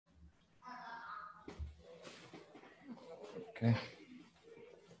Okay.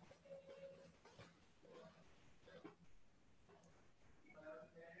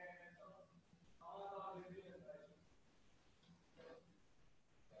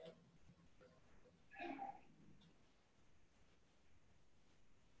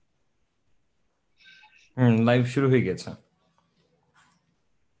 Live শুরু হয়ে গেছে।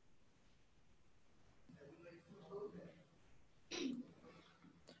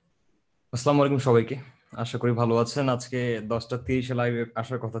 আসসালামু আলাইকুম সবাইকে, আশা করি ভালো আছেন। আজকে 10:30 লাইভে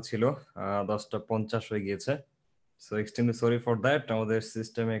আসার কথা ছিল, 10:50 হয়ে গিয়েছে। So extremely sorry for that. আমাদের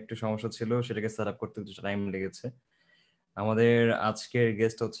সিস্টেমে একটু সমস্যা ছিল, সেটাকে সেট আপ করতে একটু টাইম লেগেছে। আমাদের আজকের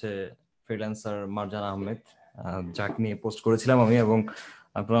গেস্ট হচ্ছে ফ্রিল্যান্সার মারজান আহমেদ, যাকে নিয়ে পোস্ট করেছিলাম আমি, এবং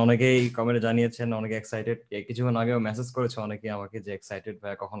আপনারা অনেকেই কমেন্টে জানিয়েছেন, অনেকে এক্সাইটেড। কিছুক্ষণ আগেও মেসেজ করেছে অনেকে আমাকে যে এক্সাইটেড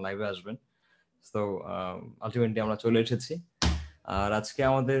ভাই কখন লাইভে আসবেন। তো আলটিমেটলি আমরা চলে এসেছি। আর আজকে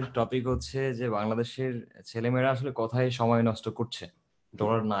আমাদের টপিক হচ্ছে যে বাংলাদেশের ছেলেমেয়েরা আসলে কোথায় সময় নষ্ট করছে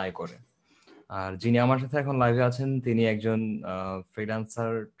ডলার না আয় করে। আর যিনি আমার সাথে এখন লাইভে আছেন তিনি একজন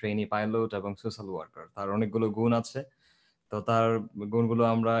ফ্রিল্যান্সার, ট্রেনি পাইলট এবং সোশ্যাল ওয়ার্কার। তার অনেকগুলো গুণ আছে, তো তার গুণগুলো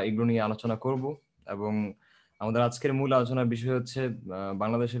আমরা এগুলো নিয়ে আলোচনা করব। এবং আমাদের আজকের মূল আলোচনার বিষয় হচ্ছে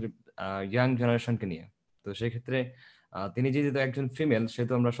বাংলাদেশের ইয়াং জেনারেশনকে নিয়ে। তো সেক্ষেত্রে তিনি যেহেতু একজন ফিমেল,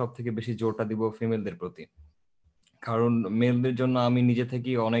 সেহেতু আমরা সব থেকে বেশি জোরটা দিব ফিমেলদের প্রতি। কারণ মেয়েদের জন্য আমি নিজে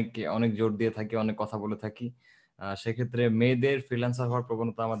থেকেই অনেক অনেক জোর দিয়ে থাকি, অনেক কথা বলে থাকি। সেক্ষেত্রে মেয়েদের ফ্রিল্যান্সার হওয়ার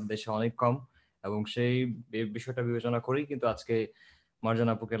প্রবণতা আমাদের দেশে অনেক কম, এবং সেই বিষয়টা বিবেচনা করেই কিন্তু আজকে মার্জান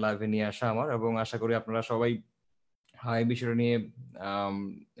আপুকে লাইভে নিয়ে আসা আমার। এবং আশা করি আপনারা সবাই এই বিষয়টা নিয়ে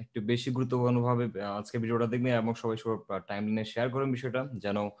একটু বেশি গুরুত্বপূর্ণভাবে আজকে ভিডিওটা দেখবেন, এবং সবাই সব টাইমলাইনে শেয়ার করেন বিষয়টা,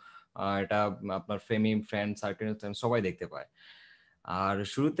 যেন এটা আপনার ফ্রেন্ড সার্কেল সবাই দেখতে পায়। আর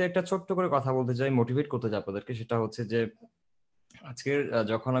শুরুতে একটা ছোট্ট করে কথা বলতে চাই, মোটিভেট করতে চাই আপনাদেরকে। সেটা হচ্ছে যে আজকের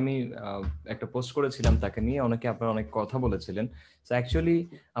যখন আমি একটা পোস্ট করেছিলাম তাকে নিয়ে, অনেকে আপনারা অনেক কথা বলেছিলেন। তো অ্যাকচুয়ালি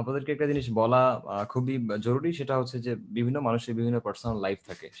আপনাদেরকে একটা জিনিস বলা খুবই জরুরি, সেটা হচ্ছে যে বিভিন্ন মানুষের বিভিন্ন পার্সোনাল লাইফ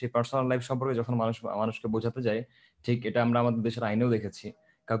থাকে। সেই পার্সোনাল লাইফ সম্পর্কে যখন মানুষকে বোঝাতে যায়, ঠিক এটা আমরা আমাদের দেশের আইনেও দেখেছি,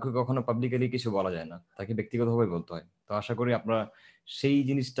 কাউকে কখনো পাবলিকালি কিছু বলা যায় না, তাকে ব্যক্তিগতভাবে বলতে হয়। তো আশা করি আপনারা সেই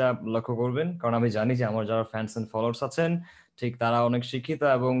জিনিসটা লক্ষ্য করবেন, কারণ আমি জানি যে আমার যারা ফ্যান্স এন্ড ফলোয়ার্স আছেন, ঠিক তারা অনেক শিক্ষিত,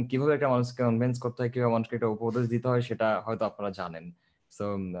 এবং কিভাবে একটা মানুষকে কনভিন্স করতে হয়, কিভাবে মানুষকে একটা উপদেশ দিতে হয়, সেটা হয়তো আপনারা জানেন। সো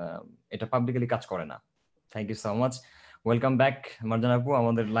এটা পাবলিকালি কাজ করে না। Thank you so much. Welcome back Marjan আপু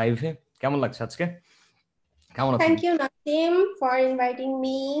আমাদের লাইভে। কেমন লাগছে আজকে, কেমন আছেন? Thank you Nasim for inviting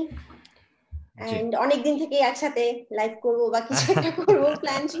me. And অনেকদিন থেকে একসাথে লাইভ করব বা কিছু একটা করব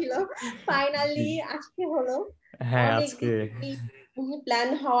প্ল্যান ছিল, ফাইনালি আজকে হলো। হ্যাঁ, আজকে অনেকদিন প্ল্যান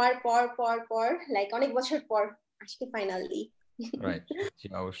হওয়ার পর পর পর লাইক অনেক বছর পর আজকে ফাইনালি। রাইট, জি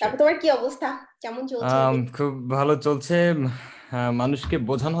অবশ্যই। তারপর তোমার কি অবস্থা, কেমন চলছে? খুব ভালো চলছে। মানুষকে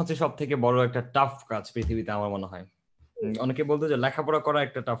বোঝানো হচ্ছে সব থেকে বড় একটা টাফ কাজ পৃথিবীতে আমার মনে হয়। অনেকে বলতো যে লেখাপড়া করা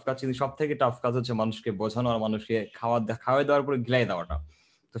একটা টাফ কাজ, কিন্তু সব থেকে টাফ কাজ হচ্ছে মানুষকে বোঝানো আর মানুষকে খাওয়াই দেওয়ার পরে গিলাই দেওয়াটা।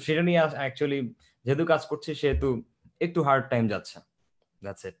 তো সেটা নিয়ে অ্যাকচুয়ালি যেহেতু কাজ করছি, সেহেতু একটু হার্ড টাইম যাচ্ছে,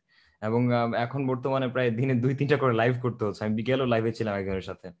 দ্যাটস ইট। এবং এখন বর্তমানে প্রায় দিনে 2-3টা করে লাইভ করতে হচ্ছে। আমি বিকেলও লাইভে ছিলাম একজনের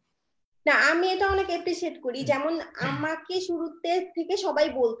সাথে। না, আমি এটা অনেক এপ্রিসিয়েট করি। যেমন আমাকে শুরুতে থেকে সবাই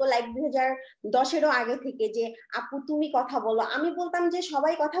বলতো লাইক 2010-এরও আগে থেকে যে আপু তুমি কথা বলো, আমি বলতাম যে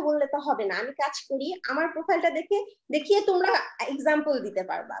সবাই কথা বললে তো হবে না, আমি কাজ করি, আমার প্রোফাইলটা দেখিয়ে তোমরা এক্সাম্পল দিতে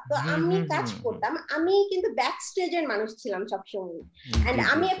পারবা। তো আমি কাজ করতাম, আমি কিন্তু ব্যাক স্টেজের মানুষ ছিলাম সবসময়। এন্ড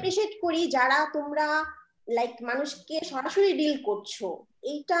আমি এপ্রিসিয়েট করি যারা তোমরা লাইক মানুষকে সরাসরি ডিল করছো।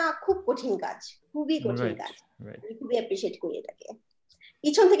 এইটা খুব কঠিন কাজ, খুবই কঠিন কাজ। আমি খুবই এপ্রিসিয়েট করি এটাকে।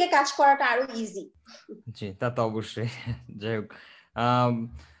 পিছন থেকে কাজ করাটা আরো ইজি। জি, তা তো অবশ্যই। যাই হোক,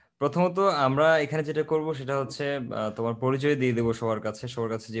 প্রথমত আমরা এখানে যেটা করব সেটা হচ্ছে তোমার পরিচয় দিয়ে দেবো সবার কাছে।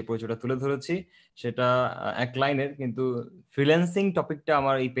 সবার কাছে যে পরিচয়টা তুলে ধরেছি সেটা এক লাইনের, কিন্তু ফ্রিল্যান্সিং টপিকটা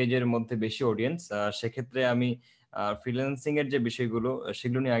আমার এই পেজের মধ্যে বেশি অডিয়েন্স। সেক্ষেত্রে আমি ফ্রিল্যান্সিং এর যে বিষয়গুলো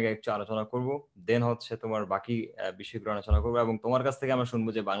সেগুলো নিয়ে আগে একটু আলোচনা করব, দেন হচ্ছে তোমার বাকি বিষয়গুলো আলোচনা করবো, এবং তোমার কাছ থেকে আমরা শুনবো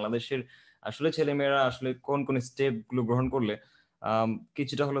যে বাংলাদেশের আসলে ছেলেমেয়েরা আসলে কোন কোন স্টেপ গুলো গ্রহণ করলে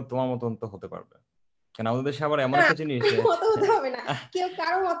কিছুটা হলো তোমার মতন তো হতে পারবে। কারণ আমাদের দেশে আবার এমন একটা জিনিস, মতো হতে হবে না, কেউ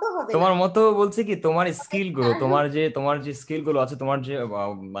কারো মতো হবে না। তোমার মতো বলছে কি, তোমার স্কিল গুলো, তোমার যে স্কিল গুলো আছে, তোমার যে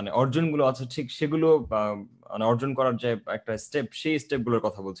মানে অর্জন গুলো আছে, ঠিক সেগুলো মানে অর্জন করার যে একটা স্টেপ, সেই স্টেপ গুলোর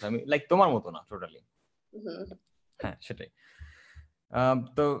কথা বলছি আমি, লাইক তোমার মতো না টোটালি। হ্যাঁ, সেটাই।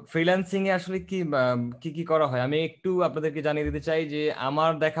 তো ফ্রিল্যান্সিং এ আসলে কি কি কি করা হয় আমি একটু আপনাদেরকে জানিয়ে দিতে চাই। যে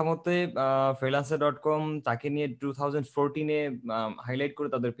আমার দেখা মতে freelancer.com তাকে নিয়ে 2014-এ হাইলাইট করে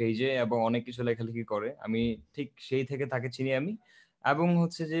তাদের পেজে, এবং অনেক কিছু লেখালেখি করে। আমি ঠিক সেই থেকে তাকে চিনি আমি। এবং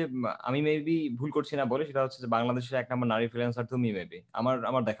হচ্ছে যে আমি মেবি ভুল করছি না বলে, সেটা হচ্ছে যে বাংলাদেশের 1 নম্বর নারী ফ্রিল্যান্সার তুমি মেবি,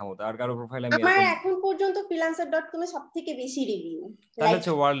 আমার দেখা মতো। আর কারো প্রোফাইল আমি আমার এরকম, এখন পর্যন্ত freelancer.com এ সবথেকে বেশি রিভিউ, তাহলে লাইক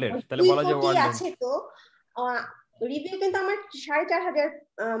হচ্ছে ওয়ার্ল্ডের, তাহলে বলা যায় 240 ওয়ার্ল্ডের। আছে। তো রিভিউ কিন্তু আমার 4,500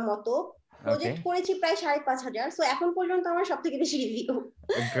 মতো, ওকে, প্রজেক্ট করেছি প্রায় 5,500, সো এখন পর্যন্ত আমার সব থেকে বেশি রিভিউ।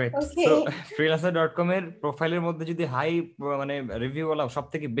 গ্রেট। ওকে। সো freelancer.com এর প্রোফাইলের মধ্যে যদি হাই মানে রিভিউ ওয়ালা সব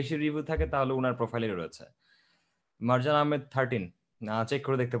থেকে বেশি রিভিউ থাকে, তাহলে ওনার প্রোফাইলে রয়েছে মারজান আহমেদ 13, চেক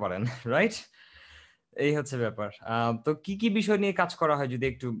করে দেখতে পারেন। রাইট, এই হচ্ছে ব্যাপার। তো কি কি বিষয় নিয়ে কাজ করা হয় যদি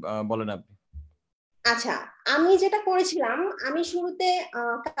একটু বলেন আপনি। আচ্ছা, আমি যেটা করেছিলাম, আমি শুরুতে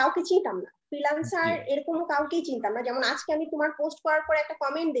কাউকে চিনতাম না, ফ্রিল্যান্সার জি, এরকম কাউকেই চিনতাম না। যেমন আজকে আমি তোমার পোস্ট করার পর একটা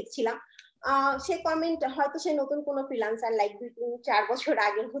কমেন্ট দেখছিলাম, সে কমেন্ট হয়তো সে নতুন কোনো ফ্রিল্যান্সার, লাইক 2-3-4 বছর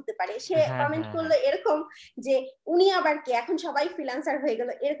আগে হতে পারে, সে হ্যাঁ কমেন্ট হ্যাঁ হ্যাঁ, করলো এরকম যে উনি আবার কে, এখন সবাই ফ্রিল্যান্সার হয়ে গেল,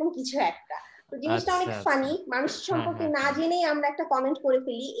 এরকম কিছু একটা। তো জিনিসটা আচ্ছা অনেক আচ্ছা, ফানি, মানুষ হ্যাঁ সম্পর্কে হ্যাঁ না হ্যাঁ, জেনেই আমরা একটা কমেন্ট করে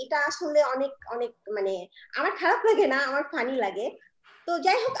ফেলি, এটা আসলে অনেক অনেক মানে আমার খারাপ লাগে না, আমার ফানি লাগে। তো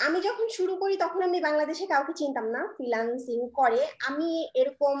যাই হোক, আমি যখন শুরু করি তখন আমি বাংলাদেশে কাউকে চিনতাম না ফ্রিল্যান্সিং করে। আমি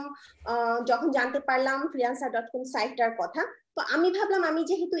এরকম যখন জানতে পারলাম freelancer.com সাইটটার কথা, তো আমি ভাবলাম আমি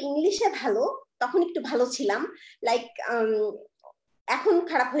যেহেতু ইংলিশে ভালো, তখন একটু ভালো ছিলাম, লাইক এখন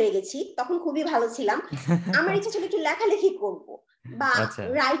খারাপ হয়ে গেছি, তখন খুবই ভালো ছিলাম। আমার ইচ্ছা ছিল একটু লেখালেখি করব, বা আচ্ছা,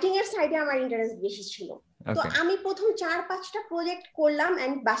 রাইটিং এর সাইডে আমার ইন্টারেস্ট বেশি ছিল। তো ওকে। আমি প্রথম 4-5টা প্রজেক্ট করলাম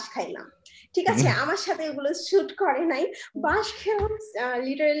এন্ড বাস খাইলাম। ঠিক আছে, আমার সাথে এগুলো শুট করে নাই। বাস খেলাম,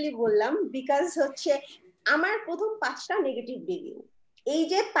 লিটারালি বললাম, বিকজ হচ্ছে আমার প্রথম 5টা নেগেটিভ রিভিউ। এই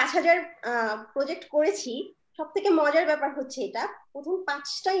যে 5,000 প্রজেক্ট করেছি, সব থেকে মজার ব্যাপার হচ্ছে এটা, প্রথম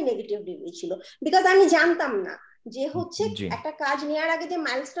 5টাই নেগেটিভ রিভিউ ছিল। বিকজ আমি জানতাম না যে হচ্ছে জি, একটা কাজ নেওয়ার আগে যে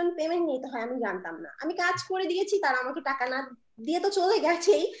মাইলস্টোন পেমেন্ট নিতে হয়, আমি জানতাম না। আমি কাজ করে দিয়েছি, তারা আমাকে টাকা না দিয়ে তো চলে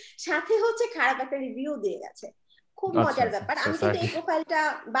গেছেই, সাথে হচ্ছে খারাপ একটা রিভিউ দিয়ে গেছে। খুব আচ্ছা মজার আচ্ছা, ব্যাপার, সো আমি কিন্তু সরি। এই প্রোফাইলটা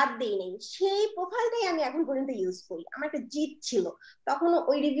বাদ দিই নাই, সেই প্রোফাইলটাই আমি এখন পর্যন্ত ইউজ করি। আমার একটা জিত ছিল, তখন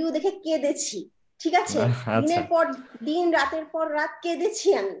ওই রিভিউ দেখে কেঁদেছি। ঠিক আছে, আচ্ছা, দিনের পর দিন, রাতের পর রাত কেঁদেছি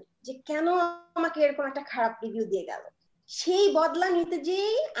আমি, যে কেন আমাকে এরকম একটা খারাপ রিভিউ দিয়ে গেল। সেই বদলা নিতে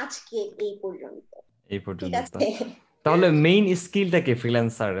যেই আজকে এই পর্যন্ত। এই ঠিক পর্যন্ত তো। আছে। তাহলে মেইন স্কিলটা কি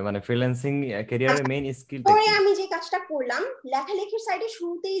ফ্রিল্যান্সার, মানে ফ্রিল্যান্সিং ক্যারিয়ারের মেইন স্কিলটা পরে কি? আমি যে কাজটা করলাম, লেখালেখির সাইডে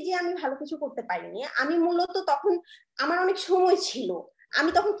শুরুতেই যে আমি ভালো কিছু করতে পারিনি, আমি মূলত তখন আমার অনেক সময় ছিল, আমি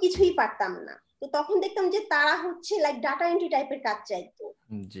তখন কিছুই পারতাম না। তো তখন দেখতাম যে তারা হচ্ছে লাইক ডাটা এন্ট্রি টাইপের কাজ চাইতো।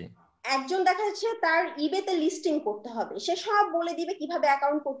 জি, একজন দেখা যাচ্ছে তার ইবেতে লিস্টিং করতে হবে, সে সব বলে দিবে, কিভাবে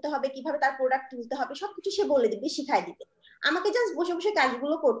অ্যাকাউন্ট করতে হবে, কিভাবে তার প্রোডাক্ট তুলতে হবে, সবকিছু সে বলে দিবে, শিখাই দিবে, আমাকে জাস্ট বসে বসে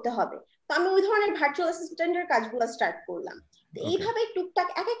কাজগুলো করতে হবে। তো আমি ওই ধরনের ভার্চুয়াল অ্যাসিস্ট্যান্টের কাজগুলো স্টার্ট করলাম। তো ওকে, এইভাবে টুকটাক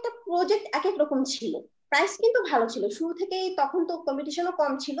এক একটা প্রজেক্ট এক এক রকম ছিল। প্রাইস কিন্তু ভালো ছিল শুরু থেকেই, তখন তো কম্পিটিশনও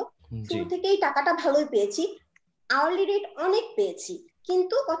কম ছিল, জি, শুরু থেকেই টাকাটা ভালোই পেয়েছি, আওয়ারলি রেট অনেক পেয়েছি।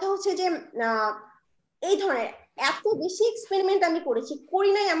 কিন্তু কথা হচ্ছে যে আহ, এই ধরনের এত বেশি এক্সপেরিমেন্ট আমি করেছি,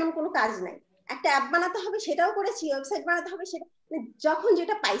 করি নাই এমন কোনো কাজ নাই। একটা অ্যাপ বানাতে হবে সেটাও করেছি, ওয়েবসাইট বানাতে হবে সেটা, মানে যখন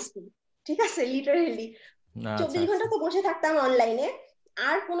যেটা পাইছি। ঠিক আছে, লিটারেলি আচ্ছা 24 ঘন্টা আচ্ছা, তো বসে থাকতাম অনলাইনে,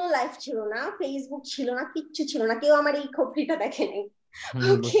 আর কোনো লাইফ ছিল না, ফেসবুক ছিল না, কিচ্ছু ছিল না, কেউ আমার এই খবরিটা দেখেনি।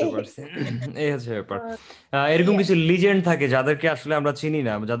 ওকে। বুঝতে পারছি। এই হচ্ছে ব্যাপার। এরকম কিছু লিজেন্ড থাকে যাদেরকে আসলে আমরা চিনি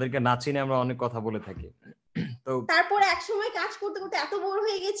না, যাদেরকে না চিনি আমরা অনেক কথা বলে থাকি। তো তারপরে এক সময় কাজ করতে করতে এত বোর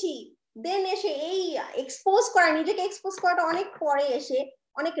হয়ে গেছি, দেন এসে এই এক্সপোজ করা, নিজেকে এক্সপোজ করাটা অনেক পরে এসে,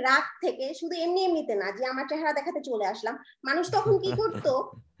 অনেক রাগ থেকে, শুধু এমনি এমনিতে না যে আমার চেহারা দেখাতে চলে আসলাম। মানুষ তখন কি করতো,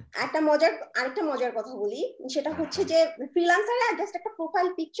 আরেকটা মজার কথা বলি, সেটা হ্যাঁ হচ্ছে হ্যাঁ, যে ফ্রিল্যান্সাররা জাস্ট একটা প্রোফাইল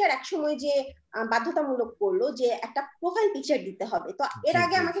পিকচার এক সময় যে বাধ্যতামূলক করলো যে একটা প্রোফাইল পিকচার দিতে হবে, তো এর জি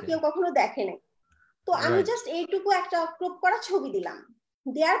আগে জি আমাকে জি, কেউ কখনো দেখে নাই। তো আমি রাইট, জাস্ট এইটুকু একটা ক্রপ করা ছবি দিলাম,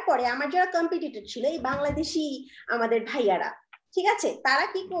 দেওয়ার পরে আমার যারা কম্পিটিটর ছিল, এই বাংলাদেশি আমাদের ভাইয়ারা, ঠিক আছে, তারা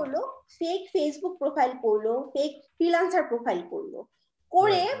কি করলো, ফেক ফেসবুক প্রোফাইল করলো, ফেক ফ্রিল্যান্সার প্রোফাইল করলো,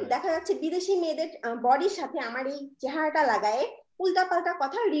 করে রাইট রাইট, দেখা যাচ্ছে বিদেশি মেয়েদের বডির সাথে আমার এই চেহারাটা লাগায় উল্টাপাল্টা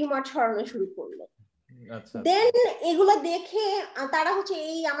কথা রিমার্ক ছড়ানো শুরু করলো। আচ্ছা আচ্ছা, দেন এগুলো দেখে তারা হচ্ছে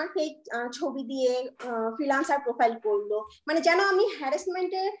এই আমার ফেক ছবি দিয়ে ফ্রিল্যান্সার প্রোফাইল করলো, মানে যেন আমি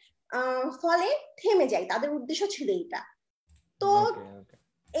হ্যারাসমেন্টের ফলে থেমে যাই, তাদের উদ্দেশ্য ছিল এটা। তো ওকে ওকে,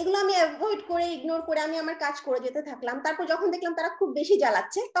 এগুলো আমি অ্যাভয়েড করে, ইগনোর করে আমি আমার কাজ করে যেতে থাকলাম। তারপর যখন দেখলাম তারা খুব বেশি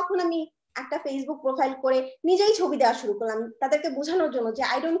জ্বালাচ্ছে, তখন আমি একটা ফেসবুক প্রোফাইল করে নিজেই ছবি দেওয়া শুরু করলাম, তাদেরকে বোঝানোর জন্য যে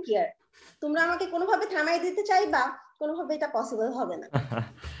আই ডোন্ট কেয়ার, তোমরা আমাকে কোনোভাবে থামাই দিতে চাইবা, কোনোভাবে এটা পসিবল হবে না।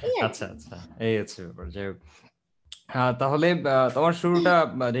 এই আর আচ্ছা কি। আচ্ছা, এই হচ্ছে ব্যাপার। যাই হোক, তাহলে তোমার শুরুটা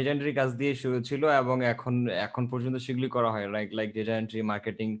ডেটা এন্ট্রি কাজ দিয়ে শুরু ছিল, এবং এখন এখন পর্যন্ত সেগুলি করা হয়, like like data entry,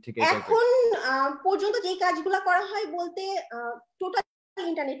 marketing, ঠিক এই টাইপের। এখন পর্যন্ত যে কাজগুলো করা হয় বলতে টোটাল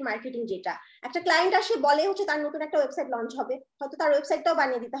ইন্টারনেট মার্কেটিং, যেটা একটা ক্লায়েন্ট আসে বলে হচ্ছে তার নতুন একটা ওয়েবসাইট লঞ্চ হবে, হয়তো তার ওয়েবসাইটটাও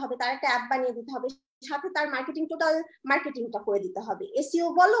বানিয়ে দিতে হবে, তার একটা অ্যাপ বানিয়ে দিতে হবে, সাথে তার মার্কেটিং, টোটাল মার্কেটিংটা করে দিতে হবে, এসইও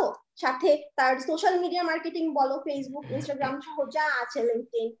বলো, সাথে তার সোশ্যাল মিডিয়া মার্কেটিং বলো, ফেসবুক, ইনস্টাগ্রাম সহ যা আছে,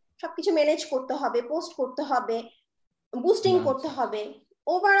 লিঙ্কডইন, সবকিছু ম্যানেজ করতে হবে, পোস্ট করতে হবে, বুস্টিং করতে আচ্ছা হবে।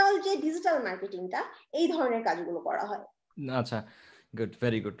 ওভারঅল যে ডিজিটাল মার্কেটিংটা, এই ধরনের কাজগুলো করা হয়। আচ্ছা, গুড,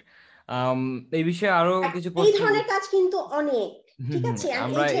 ভেরি গুড। এই বিষয়ে আরো আর কিছু এই প্রশ্নের ধরনের কাজ কিন্তু অনেক, ঠিক আছে, আর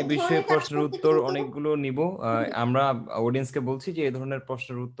আমরা এই এই বিষয়ে ধরনের কাজ প্রশ্নের করতে উত্তর কিন্তু অনেকগুলো নিব। আমরা অডিয়েন্সকে বলছি যে এই ধরনের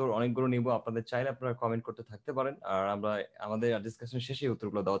প্রশ্নের উত্তর অনেকগুলো নিব, আপনাদের চাইলে আপনারা কমেন্ট করতে থাকতে পারেন, আর আমরা আমাদের ডিসকাশন শেষে এই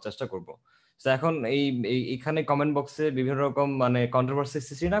উত্তরগুলো দেওয়ার চেষ্টা করব। তো এখন এখানে কমেন্ট বক্সে বিভিন্ন রকম মানে কন্ট্রোভার্সি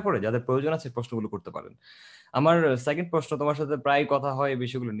সৃষ্টি না করে যাদের প্রয়োজন আছে প্রশ্নগুলো করতে পারেন। আমার সেকেন্ড প্রশ্ন, তোমার সাথে প্রায় কথা হয় এই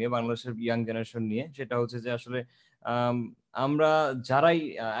বিষয়গুলো নিয়ে, বাংলাদেশের ইয়াং জেনারেশন নিয়ে, সেটা হচ্ছে যে আসলে আম, আমরা যারাই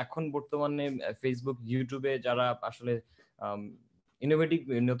এখন বর্তমানে ফেসবুক ইউটিউবে যারা আসলে ইনোভেটিভ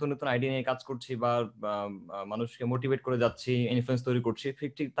নতুন নতুন আইডিয়া নিয়ে কাজ করছি বা বা, মানুষকে মোটিভেট করে যাচ্ছি, ইনফ্লুয়েন্স তৈরি করছি,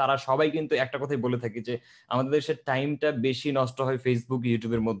 ঠিক ঠিক তারা সবাই কিন্তু একটা কথাই বলে থাকি যে আমাদের দেশের টাইমটা বেশি নষ্ট হয় ফেসবুক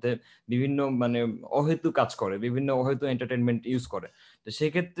ইউটিউবের মধ্যে, বিভিন্ন মানে অহেতু কাজ করে, বিভিন্ন অহেতু এন্টারটেনমেন্ট ইউজ করে। তো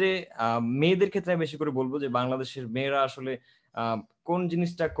সেক্ষেত্রে মেয়েদের ক্ষেত্রে আমি বেশি করে বলবো যে বাংলাদেশের মেয়েরা আসলে আহ, কোন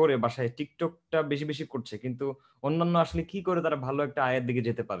জিনিসটা করে বাসায় টিকটকটা বেশি বেশি করছে, কিন্তু অন্যান্য আসলে কি করে তারা ভালো একটা আয়ের দিকে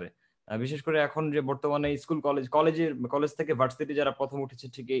যেতে পারে। বিশেষ করে এখন যে বর্তমানে স্কুল কলেজ থেকে ভার্সিটি যারা প্রথম উঠেছে,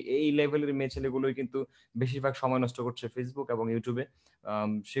 ঠিক এই লেভেলের মেয়ে ছেলেগুলোই কিন্তু বেশিরভাগ সময় নষ্ট করছে ফেসবুক এবং ইউটিউবে।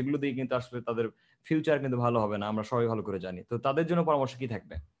 সেগুলো দিয়ে কিন্তু আসলে তাদের ফিউচার কিন্তু ভালো হবে না, আমরা সবাই ভালো করে জানি। তো তাদের জন্য পরামর্শ কি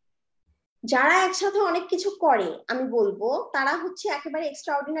থাকবে? যারা একসাথে অনেক কিছু করে, আমি বলবো তারা হচ্ছে একেবারে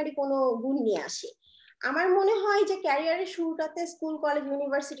এক্সট্রা অর্ডিনারি কোনো গুণ নিয়ে আসে। আমার মনে হয় যে ক্যারিয়ারের শুরুটাতে স্কুল কলেজ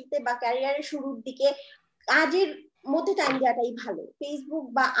ইউনিভার্সিটিতে বা ক্যারিয়ারের শুরুর দিকে কাজের মধ্যে টাইম দেওয়াটাই ভালো, ফেসবুক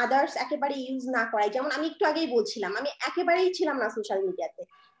বা আদার্স একেবারে ইউজ না করাই। যেমন আমি একটু আগেই বলছিলাম, আমি একেবারেই ছিলাম না সোশ্যাল মিডিয়াতে,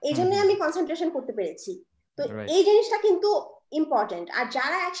 এই হুম জন্যই হুম, আমি কনসেন্ট্রেশন করতে পেরেছি। তো রাইট। এই জিনিসটা কিন্তু ইম্পর্টেন্ট। আর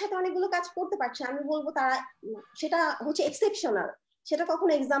যারা একসাথে অনেকগুলো কাজ করতে পারছে, আমি বলবো তারা, সেটা হচ্ছে এক্সেপশনাল, সেটা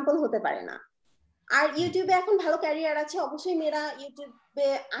কখনো এক্সাম্পল হতে পারে না। আর ইউটিউবে এখন ভালো ক্যারিয়ার আছে, অবশ্যই মেয়েরা ইউটিউবে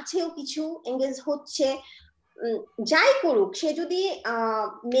আছেও, কিছু এঙ্গেজ হচ্ছে। যাই করুক, সে যদি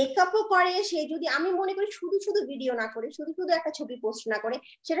মেকআপও করে, সে যদি, আমি মনে করি শুধু শুধু ভিডিও না করে, শুধু শুধু একটা ছবি পোস্ট না করে,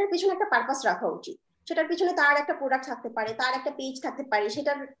 সেটার পিছনে একটা পারপাস রাখা উচিত। সেটার পিছনে তার একটা প্রোডাক্ট থাকতে পারে, তার একটা পেজ থাকতে পারে,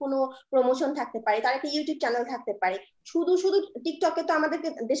 সেটার কোনো প্রমোশন থাকতে পারে, তার একটা ইউটিউব চ্যানেল থাকতে পারে। শুধু শুধু টিকটকে তো আমাদের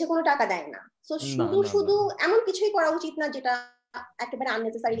দেশে কোনো টাকা দেয় না, তো না শুধু না না। শুধু এমন কিছুই করা উচিত না যেটা একেবারে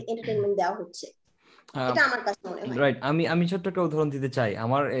আননেসেসারি এন্টারটেনমেন্ট দেওয়া হচ্ছে। এটা আমার কাছে মনে হয়। রাইট, আমি আমি ছোট্ট একটা উদাহরণ দিতে চাই।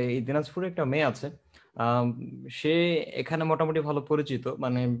 আমার এই দিনাজপুরে একটা মেয়ে আছে। আম, সে এখানে মোটামুটি ভালো পরিচিত,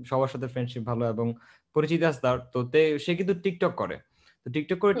 মানে সবার সাথে ফ্রেন্ডশিপ ভালো এবং পরিচিতি আছে তার। তো সে কিন্তু টিকটক করে। তো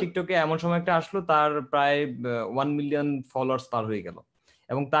টিকটক করে, হুম, টিকটকে এমন সময় একটা আসলো তার প্রায় 1 মিলিয়ন ফলোয়ার্স পার হয়ে গেল।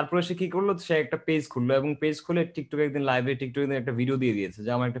 এবং তারপরে সে কি করলো, সে একটা পেজ খুললো এবং পেজ খুলে টিকটকে একদিন লাইভে টিকটকে একটা ভিডিও দিয়ে দিয়েছে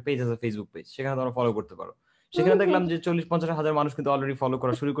যে আমার একটা পেজ আছে, ফেসবুক পেজ, সেখানে তোমরা ফলো করতে পারো। হুম, সেখানে হুম, দেখলাম যে 40-50 হাজার মানুষ কিন্তু অলরেডি ফলো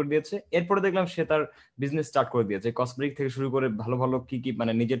করা শুরু করে দিয়েছে। এরপরে দেখলাম সে তার বিজনেস স্টার্ট করে দিয়েছে, কসমেটিক থেকে শুরু করে ভালো ভালো কি কি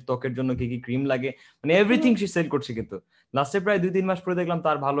মানে নিজের ত্বকের জন্য কি কি ক্রিম লাগে, মানে হুম, এভরিথিং সে সেল করছে। কিন্তু লাস্টে প্রায় 2-3 মাস পরে দেখলাম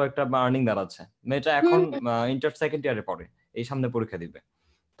তার ভালো একটা আর্নিং দাঁড়াচ্ছে। মেয়েটা এখন হুম। ইন্টার সেকেন্ড ইয়ারে পড়ে, এই সামনে পরীক্ষা দিবে।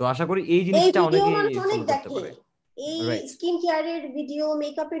 তো আশা করি এই এই জিনিসটা ভিডিও অনেকেই মানুষ অনেক ফলো করতে দেখে, পারে। এই রাইট। স্কিন কেয়ারের ভিডিও,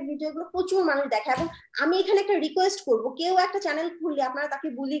 মেকআপের ভিডিও, এগুলো প্রচুর মানুষ দেখে। এবং আমি এখানে একটা রিকোয়েস্ট করব, কেউ একটা চ্যানেল খুললে আপনারা তাকে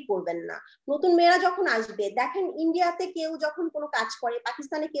বুলি করবেন না। নতুন মেয়েরা যখন আসবে, দেখেন ইন্ডিয়াতে কেউ যখন কোনো কাজ করে,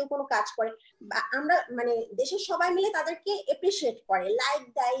 পাকিস্তানে কেউ কোনো কাজ করে, বা আমরা মানে দেশের সবাই মিলে তাদেরকে এপ্রিসিয়েট করে, লাইক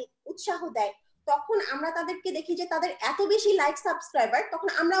দেয়, উৎসাহ দেয়, তখন আমরা তাদেরকে দেখি যে তাদের এত বেশি লাইক সাবস্ক্রাইবার, তখন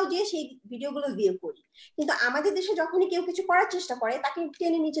আমরাও গিয়ে সেই ভিডিওগুলো ভিউ করি। কিন্তু আমাদের দেশে যখনই কেউ কিছু করার চেষ্টা করে, তাকে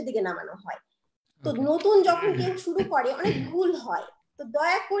টেনে নিচের দিকে নামানো হয়। তো ওকে। নতুন যখন কেউ শুরু করে, অনেক ভুল হয়। তো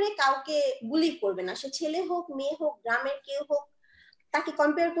দয়া করে কাউকে বুলি করবেন না, সে ছেলে হোক, মেয়ে হোক, গ্রামের কেউ হোক, তাকে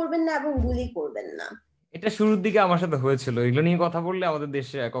কম্পেয়ার করবেন না এবং বুলি করবেন না। এটা শুরুর দিকে আমার সাথে হয়েছিল, এগুলো নিয়ে কথা বললে আমাদের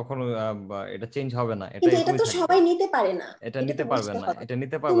দেশে কখনো এটা চেঞ্জ হবে না, এটা কিন্তু এটা এরকমই তো থাকবে। সবাই নিতে পারে না, এটা এটা তো নিতে পারবে বুঝতে না, হবে। এটা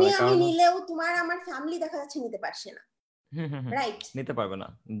নিতে পারবে তুমি না, আমি কারণ নিলেও তোমার আমার ফ্যামিলি দেখা যাচ্ছে নিতে পারছে না, হুম হুম হুম, রাইট? নিতে পারবে না।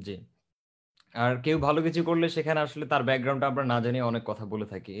 জি। আর কেউ ভালো কিছু করলে সেখানে আসলে তার ব্যাকগ্রাউন্ডটা আমরা না জানি অনেক কথা বলে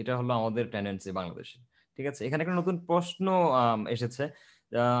থাকি, এটা হলো আমাদের টেন্ডেন্সি বাংলাদেশে। ঠিক আছে, এখানে একটা নতুন প্রশ্ন এসেছে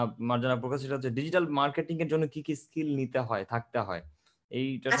মার্জানা প্রকাশ, সেটা হচ্ছে ডিজিটাল মার্কেটিং এর জন্য কি কি স্কিল নিতে হয়, থাকতে হয়,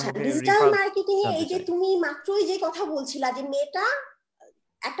 এইটা আচ্ছা, সম্পর্কে ডিজিটাল রিফাত মার্কেটিং এ জানতে এই যে চাই। তুমি মাত্রই যে কথা বলছিলা, যে মেয়েটা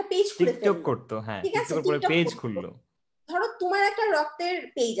একটা পেজ খুলে টিকটক ফেললো, করতো, হ্যাঁ, ঠিক আছে, টিকটকের পরে টিকটক পেজ করতো। খুললো। ধরো তোমার একটা রক্তের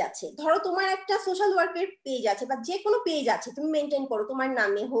পেজ আছে, ধরো তোমার একটা সোশ্যাল ওয়ার্কের পেজ আছে, বা যে কোনো পেজ আছে তুমি মেনটেন করো, তোমার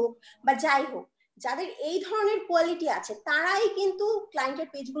নামে হোক বা যাই হোক, যাদের এই ধরনের কোয়ালিটি আছে তারাই কিন্তু ক্লায়েন্টের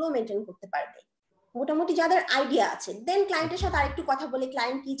পেজগুলো মেনটেন করতে পারবে। মোটামুটি যাদের আইডিয়া আছে, দেন ক্লায়েন্টের সাথে আরেকটু কথা বলে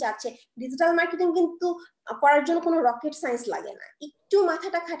ক্লায়েন্ট কি চাচ্ছে। ডিজিটাল মার্কেটিং কিন্তু করার জন্য কোনো রকেট সায়েন্স লাগে না, একটু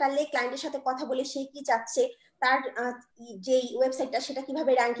মাথাটা খাটালে ক্লায়েন্টের সাথে কথা বলে সে কি চাচ্ছে, তার যে ওয়েবসাইটটা সেটা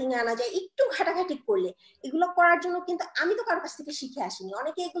কিভাবে র্যাঙ্কিং এ আনা যায়, একটু ঘাটাঘাটি করলে, এগুলো করার জন্য কিন্তু আমি তো কারোর কাছ থেকে শিখে আসিনি।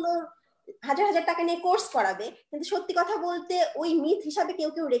 অনেকে এগুলো হাজার হাজার টাকা নিয়ে কোর্স করাবে, কিন্তু সত্যি কথা বলতে ওই মিথ হিসাবে কেউ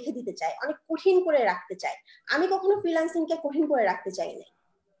কেউ রেখে দিতে চায়, অনেক কঠিন করে রাখতে চায়। আমি কখনো ফ্রিল্যান্সিং কে কঠিন করে রাখতে চাই না।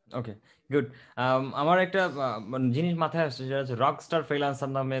 ওকে, গুড। আমার একটা জিনিস মাথায় আসছে, সেটা হচ্ছে রক স্টার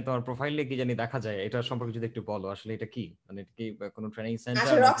ফ্রিল্যান্সার নামে তোমার প্রোফাইলে কি জানি দেখা যায়, এটা সম্পর্কে যদি একটু বলো, আসলে এটা কি, মানে এটা কি কোনো ট্রেনিং সেন্টার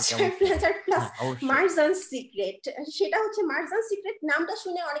আচ্ছা, নাকি রকস্টার কেমন কি? ফ্রিল্যান্সার প্লাস হ্যাঁ, অবশ্যই। মার্জান সিক্রেট, সেটা হচ্ছে মার্জান সিক্রেট নামটা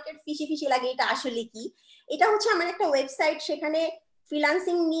শুনে অনেকের ফিশি ফিশি লাগে, এটা আসলে কি? এটা হচ্ছে আমার একটা ওয়েবসাইট, সেখানে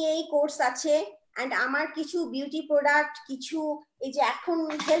ফ্রিল্যান্সিং নিয়েই কোর্স আছে, এন্ড আমার কিছু বিউটি প্রোডাক্ট, কিছু এই যে এখন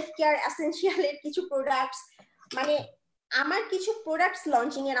হেলথ কেয়ার এসেনশিয়ালের কিছু প্রোডাক্টস, মানে আমার কিছু প্রোডাক্টস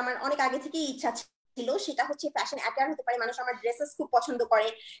লঞ্চিং এর আমার অনেক আগে থেকেই ইচ্ছা ছিল। সেটা হচ্ছে ফ্যাশন অ্যাটায়ার হতে পারে, মানুষ আমার ড্রেসেস খুব পছন্দ করে,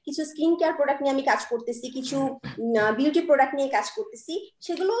 কিছু স্কিন কেয়ার প্রোডাক্ট নিয়ে আমি কাজ করতেছি, কিছু বিউটি প্রোডাক্ট নিয়ে কাজ করতেছি,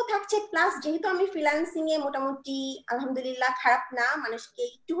 সেগুলোও থাকছে। প্লাস যেহেতু আমি ফ্রিল্যান্সিং এ মোটামুটি আলহামদুলিল্লাহ খারাপ না, মানুষকে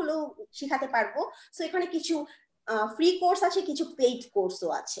একটু হলেও শিখাতে পারবো, সো এখানে কিছু ফ্রি কোর্স আছে, কিছু পেইড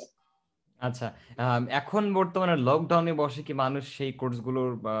কোর্সও আছে। আচ্ছা, এখন বর্তমানে লকডাউনে বসে কি মানুষ সেই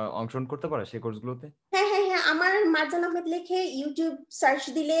কোর্সগুলোর অংশগ্রহণ করতে পারে সেই কোর্সগুলোতে? হ্যাঁ হ্যাঁ হ্যাঁ, আমার মার্জান আহমেদ লিখে ইউটিউব সার্চ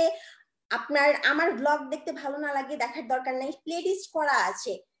দিলে আপনার, আমার ব্লগ দেখতে ভালো না লাগে দেখার দরকার নেই, প্লেলিস্ট করা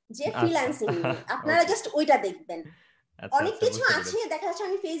আছে যে আচ্ছা। ফ্রিল্যান্সিং নিয়ে, আপনারা ওকে। জাস্ট ওইটা দেখবেন। আচ্ছা অনেক আচ্ছা, কিছু বুঝতে আছে, পেরেছি। দেখা যাচ্ছে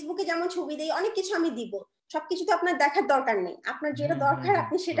আমি ফেসবুকে যেমন ছবি দেই, অনেক কিছু আমি দিব, সবকিছু তো আপনার দেখার দরকার নেই, আপনার যেটা হুম হুম দরকার হুম।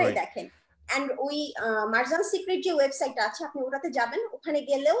 আপনি সেটাই রাইট। দেখেন। এন্ড ওই মার্জান সিক্রেট যে ওয়েবসাইটটা আছে, আপনি ওটাতে যাবেন, ওখানে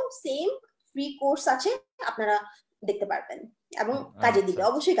গেলেও সেম ফ্রি কোর্স আছে, আপনারা দেখতে পারবেন এবং কাজে আচ্ছা দিবে,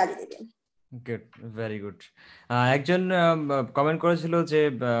 আচ্ছা, অবশ্যই কাজে দিবে। Good, very good. একজন কমেন্ট করেছিল যে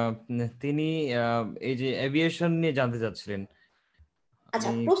তিনি এই যে এভিয়েশন নিয়ে জানতে চাচ্ছিলেন। আচ্ছা,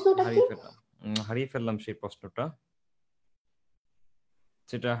 আমি প্রশ্নটা কি? হারিয়ে ফেললাম সেই প্রশ্নটা,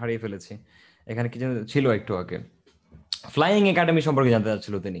 সেটা হারিয়ে ফেলেছি। এখানে কি যেন ছিল একটু আগে, ফ্লাইং একাডেমি সম্পর্কে জানতে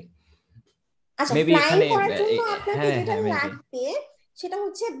চাচ্ছিল তিনি। আচ্ছা, মেবি ফ্লাইং এখানে করার জন্য আপনাকে হ্যাঁ যেটা হ্যাঁ, মেবি। লাগবে সেটা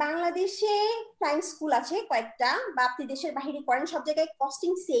হচ্ছে বাংলাদেশে ফ্লাইং স্কুল আছে কয়েকটা, বা আপনি দেশের বাইরে করেন, সব জায়গায়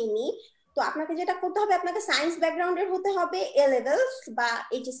কস্টিং সেমই। তো আপনাকে যেটা করতে হবে, আপনাকে সায়েন্স ব্যাকগ্রাউন্ডের হতে হবে, এ লেভেলস বা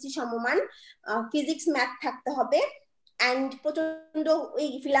এইচএসসি সমমান, ফিজিক্স ম্যাথ থাকতে হবে, অ্যান্ড প্রচন্ড ওই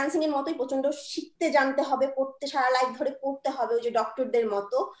ফ্রিল্যান্সিং এর মতোই প্রচন্ড শিখতে জানতে হবে, পড়তে সারা লাইফ ধরে পড়তে হবে ওই যে ডক্টরদের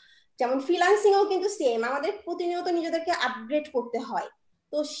মতো। যেমন ফ্রিল্যান্সিং ও কিন্তু সেম, আমাদের প্রতিনিয়ত নিজেদেরকে আপগ্রেড করতে হয়।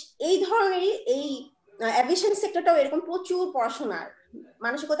 তো এই ধরনেরই এই অ্যাভিয়েশন সেক্টরটাও এরকম, প্রচুর পড়াশোনার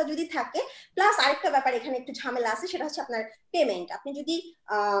মানসিকতা যদি থাকে। প্লাস আরেকটা ব্যাপার এখানে একটু ঝামেলা আছে, সেটা হচ্ছে আপনার পেমেন্ট। আপনি যদি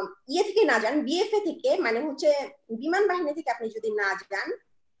ইয়ে থেকে না যান, বিএফএ থেকে, মানে হচ্ছে বিমান বাহিনী থেকে আপনি যদি না যান,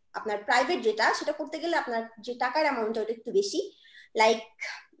 আপনার প্রাইভেট যেটা, সেটা করতে গেলে আপনার যে টাকার অ্যামাউন্ট ওটা একটু বেশি, লাইক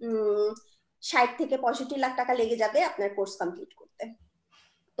 60 থেকে 65 লাখ টাকা লেগে যাবে আপনার কোর্স কমপ্লিট করতে।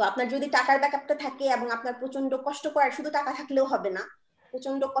 তো আপনার যদি টাকার ব্যাকআপটা থাকে এবং আপনার প্রচন্ড কষ্ট করার, শুধু টাকা থাকলেও হবে না,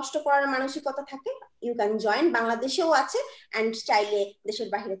 প্রচন্ড কষ্ট করার মানসিকতা থাকে, ইউ ক্যান জয়েন। বাংলাদেশেও আছে, এন্ড চাইলে দেশের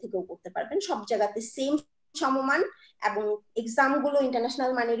বাইরে থেকেও করতে পারবেন, সব জায়গাতে সেম সমমান। এবং এক্সাম গুলো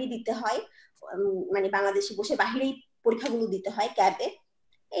ইন্টারন্যাশনাল মানেরই দিতে হয়, মানে বাংলাদেশে বসে বাহিরেই পরীক্ষাগুলো দিতে হয় ক্যাবে,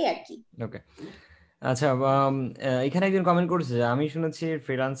 এই আর কি। ওকে। আচ্ছা, এখানে একজন কমেন্ট করেছে যে আমি শুনেছি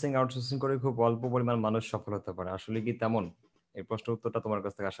ফ্রিল্যান্সিং আউটসোর্সিং করে খুব অল্প পরিমাণ মানুষ সফল হতে পারে, আসলে কি তেমন? এই প্রশ্নের উত্তরটা তোমার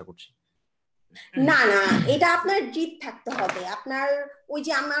কাছ থেকে আশা করছি। না না, এটা আপনার জিদ থাকতে হবে আপনার। ওই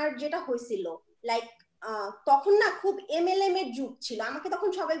যে আমার যেটা হয়েছিল, লাইক তখন না খুব এমএলএম এর যুগ ছিল, আমাকে তখন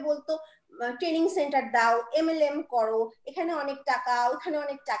সবাই বলতো ট্রেনিং সেন্টার দাও, এমএলএম করো, এখানে অনেক টাকা, ওখানে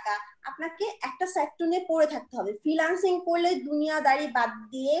অনেক টাকা। আপনাকে একটা সেক্টরে পড়ে থাকতে হবে। ফ্রিল্যান্সিং করলে দুনিয়াদারি বাদ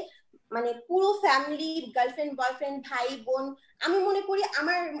দিয়ে, মানে পুরো ফ্যামিলি, গার্লফ্রেন্ড বয়ফ্রেন্ড ভাই বোন, আমি মনে করি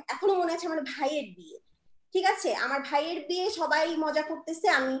আমার এখনো মনে আছে আমার ভাইয়ের বিয়ে, ঠিক আছে, আমার ভাইয়ের বিয়ে সবাই মজা করতেছে,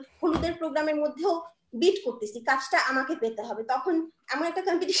 আমি হলুদের প্রোগ্রামের মধ্যেও বিট করতেছি, কাজটা আমাকে পেতে হবে। তখন এমন একটা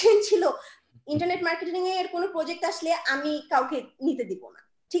কম্পিটিশন ছিল, ইন্টারনেট মার্কেটিং এর কোনো প্রজেক্ট আসলে আমি কাউকে নিতে দিব না,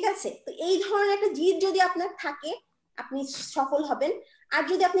 ঠিক আছে। তো এই ধরনের একটা জিদ যদি আপনার থাকে, আপনি সফল হবেন। আর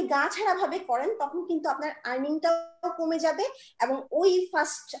যদি আপনি গা ছাড়া ভাবে করেন, তখন কিন্তু আপনার আর্নিংটাও কমে যাবে এবং ওই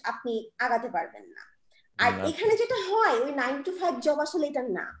ফার্স্ট আপনি আগাতে পারবেন না। আর আচ্ছা এখানে আচ্ছা। যেটা হয়, ওই 9 to 5 জব আসলে এটা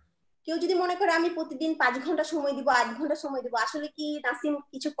না। কেউ যদি মনে করে আমি প্রতিদিন 5 ঘন্টা সময় দিব, 8 ঘন্টা সময় দিব, আসলে কি নাসিম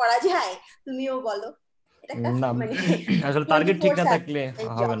কিছু করা যায়? তুমিও বলো। এটা একটা না মানে আসলে টোয়েন্টি টার্গেট ঠিক ফোর না থাকলে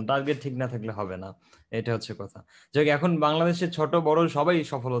হবে জব। না, টার্গেট ঠিক না থাকলে হবে না, এটা হচ্ছে কথা। যে এখন বাংলাদেশে ছোট বড় সবাই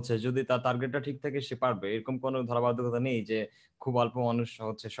সফল হচ্ছে, যদি তার টার্গেটটা ঠিক থাকে সে পারবে, এরকম কোনো ধারাবাহিকতা নেই যে খুব অল্প মানুষ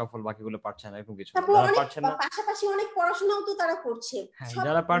হচ্ছে সফল বাকিগুলো পারছে না, এরকম কিছু না। তারপর যারা অনেক পারছে না, পাশাপাশি অনেক পড়াশোনাও তো তারা করছে, হ্যাঁ সব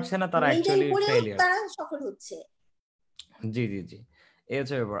যারা পারছে না তারা মেনটেন অ্যাকচুয়ালি করেও ফেলিয়ার। তারা সফল হচ্ছে। জি জি জি, এই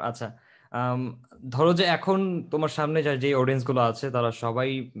হচ্ছে ব্যাপার। আচ্ছা, আম, ধরো যে এখন তোমার সামনে যে অডিয়েন্স গুলো আছে তারা সবাই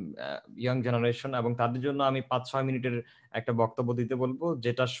ইয়াং জেনারেশন, এবং তাদের জন্য আমি 5-6 মিনিটের একটা বক্তব্য দিতে বলবো,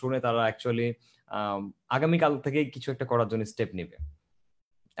 যেটা শুনে তারা অ্যাকচুয়ালি আগামীকাল থেকে কিছু একটা করার জন্য স্টেপ নিবে।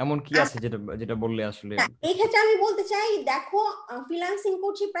 এমন কি আছে যেটা যেটা বললে আসলে এই কিছু। ক্ষেত্রে আমি বলতে চাই, দেখো ফ্রিল্যান্সিং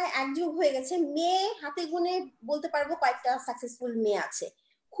করছি প্রায় এক যুগ হয়ে গেছে, মেয়ে হাতে গুনে বলতে পারবো কয়েকটা সাকসেসফুল মেয়ে আছে,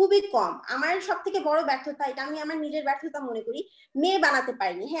 খুবই কম। আমার সব থেকে বড় ব্যর্থতা, এটা আমি আমার নিজের ব্যর্থতা মনে করি, মেয়ে বানাতে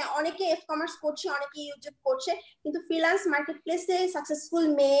পারিনি। হ্যাঁ, অনেকে এফ কমার্স করছে, অনেকে ইউটিউব করছে, কিন্তু ফ্রিল্যান্স মার্কেট প্লেসে সাকসেসফুল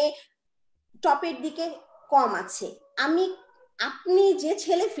মেয়ে টপের দিকে কম আছে। আমি, আপনি যে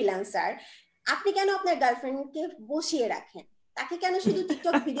ছেলে ফ্রিল্যান্সার, আপনি কেন আপনার গার্লফ্রেন্ডকে বসিয়ে রাখেন? তাকে কেন শুধু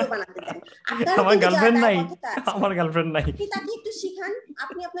টিকটক ভিডিও বানাতে দেন? আপনারও আমার কিন্তু গার্লফ্রেন্ড নাই, দায়বদ্ধতা আছে। আমার গার্লফ্রেন্ড নাই। আপনি তাকে একটু শিখান,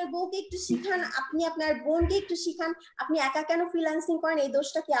 আপনি আপনার বউকে একটু শিখান, আপনি আপনার বোনকে একটু শিখান। আপনি একা কেন ফ্রিল্যান্সিং করেন? এই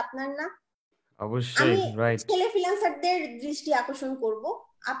দোষটা কি আপনার না? অবশ্যই আমি রাইট। ছেলে ফ্রিল্যান্সারদের দৃষ্টি আকর্ষণ করব,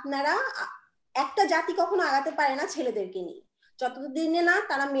 আপনারা একটা জাতি কখনো আগাতে পারে না ছেলেদেরকে নিয়ে, যতদিনে না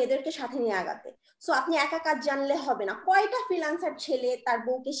তারা মেয়েদেরকে সাথে নিয়ে আগাতে। সো আপনি একা কাজ জানলে হবে না। কয়টা ফ্রিল্যান্সার ছেলে তার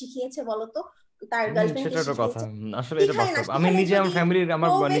বউকে শিখিয়েছে বলতো, তার গার্লফ্রেন্ডকে সেটা তো কথা, শিখিয়েছে? আসলে এটা শিখায় না। বাস্তব। আমি শিখালে নিজে আমার যদি ফ্যামিলির আমার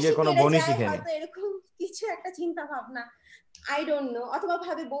বউ নিজের বেশি কোনো বেড়ে বোনই যায় শিখেনি। হয়তো, এরকম কিছু একটা চিন্তা ভাবনা, আই ডোন্ট নো। অথবা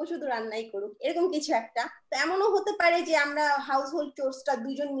ভাবে বউ শুধু রান্নাই করুক, এরকম কিছু একটা। তো এমনও হতে পারে যে আমরা হাউস হোল্ড চোর্সটা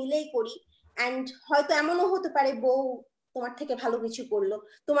দুজন মিলেই করি, এন্ড হয়তো এমনও হতে পারে বউ তোমার থেকে ভালো কিছু করলো,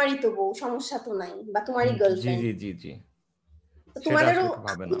 তোমারই তো বউ, সমস্যা তো নাই, বা তোমারই জি গার্লফ্রেন্ড। জি জি জি, তো সেটা তোমাদেরও আসলে কেউ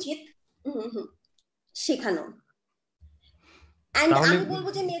ভাবে না। উচিত শেখানো। এন্ড তাহলে আমি বলবো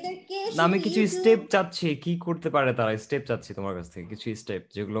যে মেয়েদেরকে না, শুধু আমি কিছু ইউটিউব, স্টেপ চাচ্ছি, কি করতে পারে তারা, স্টেপ চাচ্ছি তোমার কাছ থেকে, কিছু স্টেপ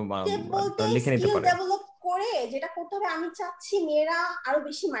যেগুলো স্টেপ বলতে লিখে নিতে স্কিল পারে। ডেভেলপ করে যেটা করতে হবে, আমি চাচ্ছি মেয়েরা আরো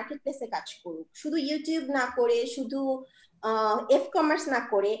বেশি মার্কেট প্লেসে কাজ করুক, শুধু ইউটিউব না করে, শুধু এফ কমার্স না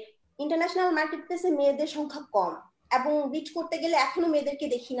করে। ইন্টারন্যাশনাল মার্কেট প্লেসে মেয়েদের সংখ্যা কম, এবং বিট করতে গেলে এখনো মেয়েদেরকে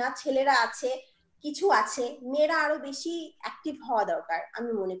দেখি না। ছেলেরা আছে, কিছু আছে, মেয়েরা আরো বেশি অ্যাক্টিভ হওয়া দরকার আমি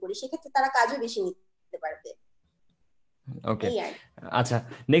মনে করি, সেক্ষেত্রে তারা কাজও বেশি নিতে পারবে। ওকে, এই আর আচ্ছা,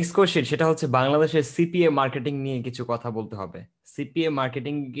 নেক্সট কোশ্চেন সেটা হচ্ছে বাংলাদেশের সিপিএ মার্কেটিং নিয়ে কিছু কথা বলতে হবে। সিপিএ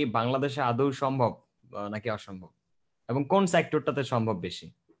মার্কেটিং কি বাংলাদেশে আদৌ সম্ভব নাকি অসম্ভব, এবং কোন সেক্টরটাতে সম্ভব বেশি?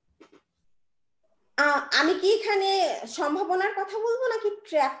 আমি কি এখানে সম্ভাবনার কথা বলবো নাকি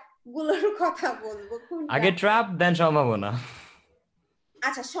ট্র্যাপ গুলোর কথা বলবো, কোনটা? আগে ট্র্যাপ দেন সম্ভাবনা।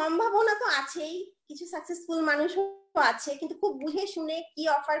 আচ্ছা, সম্ভাবনা তো আছেই, কিছু সাকসেসফুল মানুষও আছে, কিন্তু খুব বুঝে শুনে কি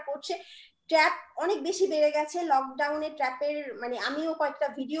অফার করছে। ট্র্যাপ অনেক বেশি বেড়ে গেছে লকডাউনে, ট্র্যাপের মানে আমিও কয়েকটা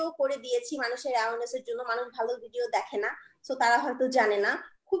ভিডিও করে দিয়েছি মানুষের অ্যাওয়ারনেস এর জন্য। মানুষ ভালো ভিডিও দেখে না, তো তারা হয়তো জানে না।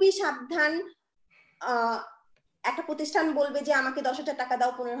 খুবই সাবধান। আহ একটা প্রতিষ্ঠান বলবে যে আমাকে 10,000 টাকা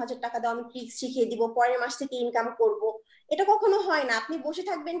দাও, 15,000 টাকা দাও, আমি ট্রিক্স শিখিয়ে দিব, পরের মাস থেকে ইনকাম করব। এটা কখনো হয় না। আপনি বসে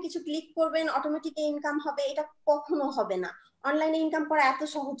থাকবেন, কিছু ক্লিক করবেন, অটোমেটিক ইনকাম হবে, এটা কখনো হবে না। অনলাইনে ইনকাম করা এত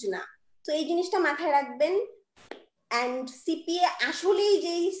সহজ না। তো এই জিনিসটা মাথায় রাখবেন। অ্যান্ড সিপিএ, আসলেই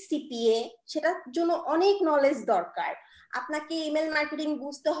যেই সিপিএ, সেটার জন্য অনেক নলেজ দরকার। আপনাকে ইমেল মার্কেটিং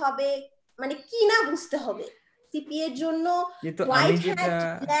বুঝতে হবে, মানে কি না বুঝতে হবে সিপিএ এর জন্য। কিন্তু আমি হোয়াইট যেটা,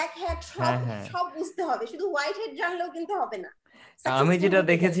 হ্যাট, ব্ল্যাক হ্যাট, সব হ্যাঁ হ্যাঁ, সব বুঝতে হবে। শুধু হোয়াইট হ্যাট জানলেও কিন্তু হবে না আমি সাকসেসফুল যেটা হতে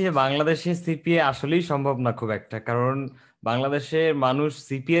দেখেছি গেলে। যে বাংলাদেশে সিপিএ আসলেই সম্ভব না খুব একটা, কারণ বাংলাদেশের মানুষ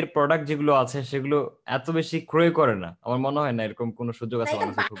সিপিএ এর প্রোডাক্ট যেগুলো আছে সেগুলো এত বেশি ক্রয় করে না, আমার মনে হয় না এরকম কোনো সুযোগ না, আছে এটা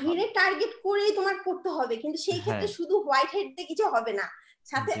বাংলাদেশে খুব ভালো। বাহিরে টার্গেট করেই তোমার করতে হবে, কিন্তু সেই হ্যাঁ ক্ষেত্রে শুধু হোয়াইট হেড দিয়ে কিছু হবে না,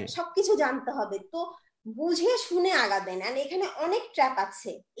 সাথে জি, সবকিছু জানতে হবে। তো বুঝে শুনে আগাবেন। আর এখানে অনেক ট্র্যাপ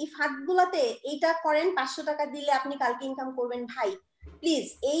আছে এই ফাঁদ গুলাতে। এইটা করেন, 500 টাকা দিলে আপনি কালকে ইনকাম করবেন, ভাই প্লিজ।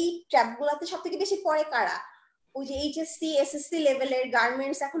 এই ট্র্যাপ গুলাতে সব থেকে বেশি পড়ে কারা? ওই যে এইচএসসি এসএসসি লেভেলের,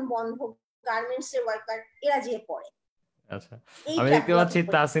 গার্মেন্টস এখন বন্ধ, গার্মেন্টস এর ওয়ার্কার, এরা যে পড়ে আচ্ছা, এই আমি ট্র্যাপ দেখতে গুলাতে পাচ্ছি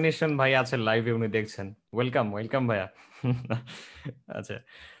পড়ে। তাসিন ভাই আছেন লাইভে, উনি দেখছেন। ওয়েলকাম ওয়েলকাম ভাইয়া। আচ্ছা,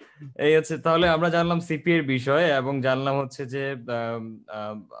 এই হচ্ছে তাহলে আমরা জানলাম সিপি এর বিষয়, এবং জানলাম হচ্ছে যে আম,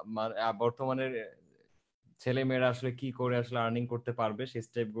 আম, বর্তমানের ছেলে মেয়েরা আসলে কি করে আসলে আর্নিং করতে পারবে সেই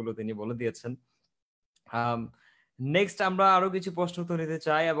স্টেপ গুলো তিনি বলে দিয়েছেন। নেক্সট আমরা আরো কিছু প্রশ্ন তো নিতে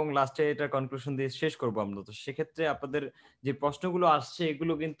চাই, এবং লাস্টে এটা কনক্লুশন দিয়ে শেষ করবো আমরা। তো সেক্ষেত্রে আপনাদের যে প্রশ্নগুলো আসছে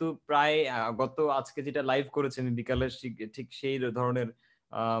এগুলো কিন্তু প্রায় গত আজকে যেটা লাইভ করেছে আমি বিকালে, ঠিক সেই ধরনের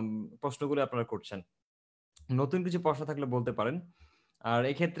আম, প্রশ্নগুলো আপনারা করছেন। নতুন কিছু প্রশ্ন থাকলে বলতে পারেন। আর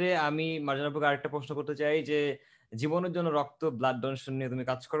এক্ষেত্রে আমি মার্জান আপুকে আরেকটা প্রশ্ন করতে চাই যে জীবনের জন্য রক্ত ব্লাড ডোনেশন নিয়ে তুমি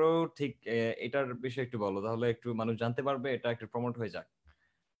কাজ করো, ঠিক এটার বিষয়ে একটু বলো, তাহলে একটু মানুষ জানতে পারবে, এটা একটু প্রমোট হয়ে যাক।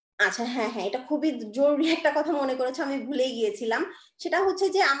 আচ্ছা, হ্যাঁ হ্যাঁ, এটা খুবই জরুরি একটা কথা মনে করেছে, আমি ভুলেই গিয়েছিলাম। সেটা হচ্ছে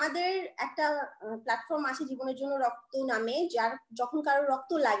যে আমাদের একটা প্ল্যাটফর্ম আছে জীবনের জন্য রক্ত নামে, যার যখন কারো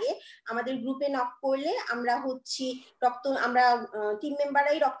রক্ত লাগে আমাদের গ্রুপে নক করলে আমরা হচ্ছি রক্ত, আমরা টিম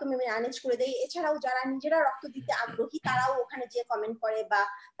মেম্বাররাই রক্ত ম্যানেজ করে দেই। এছাড়াও যারা নিজেরা রক্ত দিতে আগ্রহী তারাও ওখানে যে কমেন্ট করে বা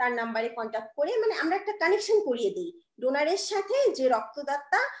তার নাম্বারে কন্ট্যাক্ট করে, মানে আমরা একটা কানেকশন করিয়ে দিই ডোনারের সাথে, যে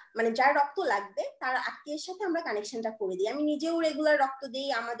রক্তদাতা মানে যার রক্ত লাগবে তার আত্মীয়ের সাথে আমরা কানেকশনটা করে দিই। আমি নিজেও রেগুলার রক্ত দিই,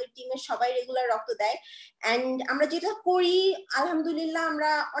 আমাদের টিমের সবাই রেগুলার রক্ত দেয়। এন্ড আমরা যেটা করি, আলহামদুলিল্লাহ আমরা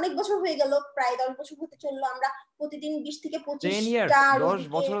অনেক বছর হয়ে গেল, প্রায় 10 বছর হতে চললো, আমরা প্রতিদিন 20 থেকে 10 ইয়ার্স, 25টা 10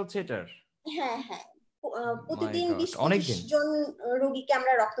 রোগীকে, বছর হচ্ছে এটার? হ্যাঁ হ্যাঁ, মাই প্রতিদিন গড, 20-25 অনেকদিন। জন রোগীকে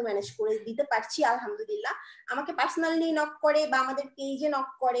আমরা রক্ত ম্যানেজ করে দিতে পারছি আলহামদুলিল্লাহ। আমাকে পার্সোনালি নক করে বা আমাদের পেজে নক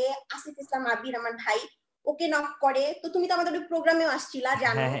করে, আসিফ ইসলাম আবির আমার ভাই, ওকে নক করে। তো তুমি তো আমাদের প্রোগ্রামেও আসছিলা, হ্যাঁ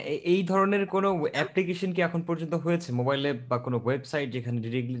জানো। হ্যাঁ, এই ধরনের কোনো অ্যাপ্লিকেশন কি এখন পর্যন্ত হয়েছে মোবাইলে, বা কোনো ওয়েবসাইট যেখানে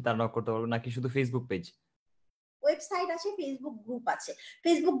ডিরেক্টলি তারা নক করতে পারবে, নাকি শুধু ফেসবুক পেজ? ওয়েবসাইট আছে, ফেসবুক গ্রুপ আছে।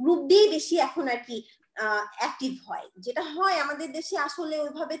 ফেসবুক গ্রুপ দিয়ে বেশি এখন আর কি অ্যাক্টিভ হয়। যেটা হয় আমাদের দেশে আসলে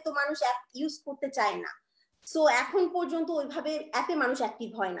ওইভাবে তো মানুষ অ্যাপ ইউজ করতে চায় না, সো এখন পর্যন্ত ওইভাবে অ্যাপে মানুষ অ্যাক্টিভ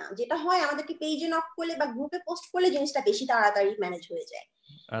হয় না। যেটা হয় আমাদেরকে পেজে নক করলে বা গ্রুপে পোস্ট করলে জিনিসটা বেশি তাড়াতাড়ি ম্যানেজ হয়ে যায়।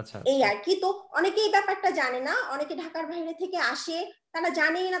 আচ্ছা এই আচ্ছা। আর কি। তো অনেকেই ব্যাপারটা জানে না, অনেকে ঢাকার বাইরে থেকে আসে, তারা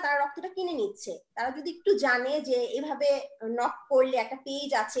জানেই না তারা রক্তটা কিনে নিচ্ছে। তারা যদি একটু জানে যে এভাবে নক করলে একটা পেজ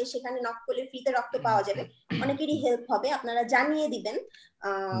আছে, সেখানে নক করলে ফ্রিতে রক্ত পাওয়া যাবে, অনেকেরই হেল্প হবে। আপনারা জানিয়ে দিবেন,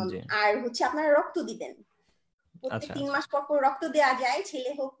 জি। আর হচ্ছে আপনারা রক্ত দিবেন। প্রত্যেক আচ্ছা 3 মাস আচ্ছা। পর পর রক্ত দেওয়া যায়,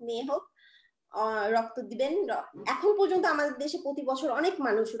 ছেলে হোক মেয়ে হোক, রক্ত দিবেন। এখন পর্যন্ত আমাদের দেশে প্রতি বছর অনেক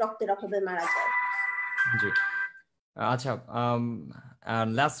মানুষ রক্তের অভাবে মারা যায়। জি। আচ্ছা,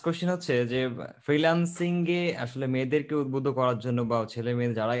 লাস্ট কোশ্চেন হচ্ছে যে ফ্রিল্যান্সিং এ আসলে মেয়েদেরকে উদ্বুদ্ধ করার জন্য, বা ছেলে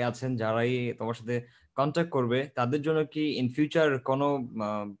মেয়ে যারাই আছেন, যারাই তোমার সাথে কন্ট্যাক্ট করবে, তাদের জন্য কি ইন ফিউচার কোনো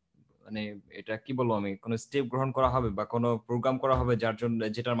মানে এটা কি বলবো আমি, কোনো স্টেপ গ্রহণ করা হবে বা কোনো প্রোগ্রাম করা হবে যার জন্য,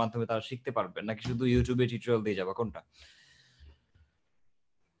 যেটার মাধ্যমে তারা শিখতে পারবে, নাকি শুধু ইউটিউবে টিউটোরিয়াল দিয়ে যাবে, কোনটা?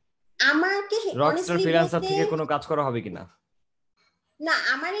 আমাকে রকস্টার অনেস্টলি ফ্রিল্যান্সার বলতে, থেকে কোনো কাজ করা হবে কিনা? না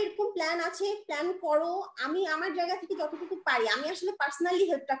আমার এরকম প্ল্যান আছে, প্ল্যান করো। আমি আমার জায়গা থেকে যতটুকু পারি আমি আসলে পার্সোনালি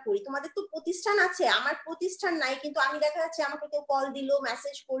হেল্পটা করি। তোমাদের তো প্রতিষ্ঠান আছে, আমার প্রতিষ্ঠান নাই, কিন্তু আমি দেখা যাচ্ছে আমাকে কেউ কল দিলো,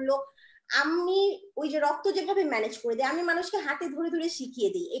 মেসেজ করলো, আমি ওই যে রক্ত যেভাবে ম্যানেজ করে দিই, আমি মানুষকে হাতে ধরে ধরে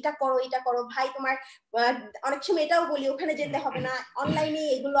শিখিয়ে দিই, এটা করো এটা করো ভাই তোমার। অনেক সময় এটাও বলি ওখানে যেতে হবে না, অনলাইনে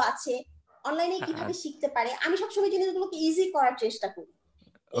এগুলো আছে, অনলাইনে কিভাবে শিখতে পারে। আমি সবসময় জিনিসগুলোকে ইজি করার চেষ্টা করি,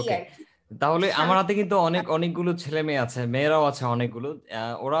 এই ওকে, আর কি। তাহলে আমার সামনে হাতে কিন্তু অনেকগুলো ছেলে মেয়ে আছে, মেয়েরাও আছে অনেকগুলো।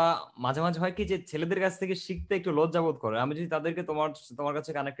 ওরা মাঝে মাঝে হয় কি যে ছেলেদের কাছ থেকে শিখতে একটু লজ্জা বোধ করে। আমি যদি তাদেরকে তোমার তোমার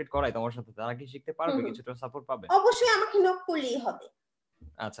কাছে কানেক্টেড করাই, তোমার সাথে, তারা কি শিখতে হুম পারবে, হুম, কিছুটা সাপোর্ট পাবে? অবশ্যই আমাকে নক করলেই হবে,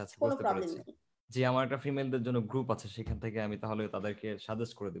 আচ্ছা আচ্ছা, কোনো বুঝতে প্রবলেম পেরেছি। নেই। জি, আমার একটা ফিমেলদের জন্য গ্রুপ আছে, সেখান থেকে আমি তাহলে তাদেরকে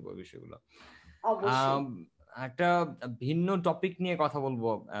সাজেস্ট করে দিব এই বিষয়গুলো। অবশ্যই। আম, একটা ভিন্ন টপিক নিয়ে কথা বলবো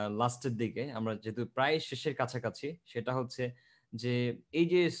লাস্টের দিকে, আমরা যেহেতু প্রায় শেষের কাছাকাছি। সেটা হচ্ছে যে এই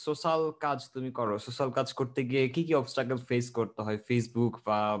যে সোশ্যাল কাজ তুমি করো, সোশ্যাল কাজ করতে গিয়ে কি কি অবস্ট্রাগল ফেস করতে হয়, ফেসবুক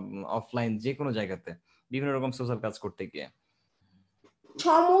বা অফলাইন যে কোনো জায়গাতে, বিভিন্ন রকম সোশ্যাল কাজ করতে গিয়ে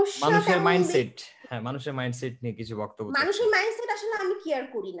সমস্যা মানুষের তেমন মাইন্ডসেট, হ্যাঁ মানুষের মাইন্ডসেট নিয়ে কিছু বক্তব্য চাচ্ছি। মানুষের মাইন্ডসেট আসলে আমি কেয়ার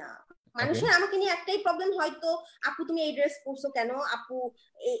করি না। ওকে। মানুষের আমাকে নিয়ে একটাই প্রবলেম, হয়তো আপু তুমি এই ড্রেস পরছো কেন, আপু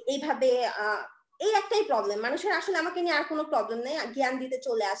এইভাবে, এই একটাই প্রবলেম। মানুষের আসলে আমাকে নিয়ে আর কোনো প্রবলেম নেই, জ্ঞান দিতে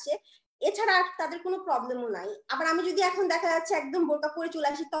চলে আসে, এছাড়া আর তাদের কোনো প্রবলেমও নাই। আবার আমি যদি এখন দেখা যাচ্ছে একদম বোরকা পরে চলে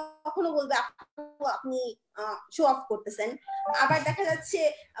আসি, তখনও বলবে আপু আপনি শো অফ করতেছেন। আবার দেখা যাচ্ছে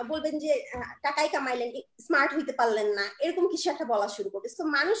বলবেন যে টাকাই কামাইলেন, স্মার্ট হইতে পারলেন না, এরকম কিছু একটা বলা শুরু করবে। তো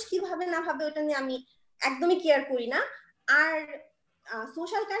মানুষ কিভাবে না ভাবে ওটা নিয়ে আমি একদমই কেয়ার করি না। আর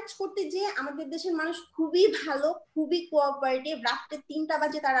সোশ্যাল কাজ করতে যে আমাদের দেশের মানুষ খুবই ভালো, খুবই কোঅপারেটিভ। রাত্রে 3টা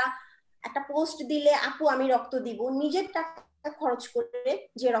বাজে তারা একটা পোস্ট দিলে আপু আমি রক্ত দিব, নিজের টাকা খরচ করে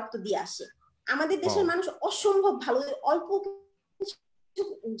যে রক্ত দিয়ে আসে। আমাদের দেশের ও, মানুষ অসম্ভব ভালো। অল্প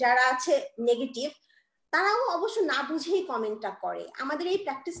যারা আছে নেগেটিভ, তারাও অবশ্য না বুঝেই কমেন্টটা করে। আমাদের এই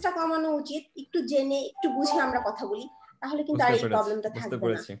প্র্যাকটিসটা কমানো উচিত, একটু জেনে একটু বুঝে আমরা কথা বলি, তাহলে কিন্তু আর বুঝতে এই পেরেছি, প্রবলেমটা বুঝতে থাকবে না।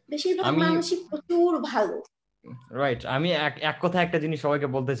 পেরেছি। বেশিরভাগ আমি মানুষই প্রচুর ভালো। রাইট, আমি এক এক কথা একটা জিনিস সবাইকে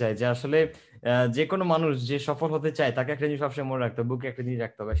বলতে চাই যে আসলে যে কোনো মানুষ যে সফল হতে চায়, তাকে একটা জিনিস সবসময় মনে রাখতে হবে, বুকে একটা জিনিস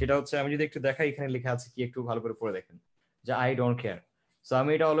রাখতে হবে। সেটা হচ্ছে, আমি যদি একটু দেখাই, এখানে লেখা আছে কি, একটু ভালো করে পড়ে দেখেন, যে আই ডোন্ট কেয়ার। সো আমি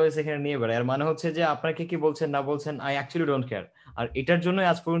এটা অলওয়েজ এখানে নিয়ে বেড়াই। আর মানে হচ্ছে যে আপনাকে কি বলছেন না বলছেন, আই অ্যাকচুয়ালি ডোন্ট কেয়ার। আর এটার জন্য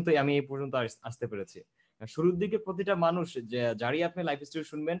আজ পর্যন্ত আমি এই পর্যন্ত আসতে পেরেছি। শুরুর দিকে প্রতিটা মানুষ যারই আপনি লাইফ স্টোরি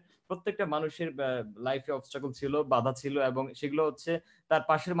শুনবেন, প্রত্যেকটা মানুষের লাইফে অবস্ট্রাগল ছিল, বাধা ছিল, এবং সেগুলো হচ্ছে তার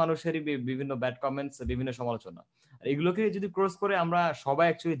পাশের মানুষেরই বিভিন্ন ব্যাড কমেন্টস, বিভিন্ন সমালোচনা। আর এগুলোকে যদি ক্রস করে আমরা সবাই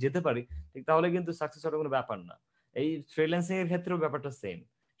অ্যাকচুয়ালি যেতে পারি, ঠিক তাহলে কিন্তু সাকসেস হওয়ার কোনো ব্যাপার না। এই ফ্রিল্যান্সিং এর ক্ষেত্রেও ব্যাপারটা সেম।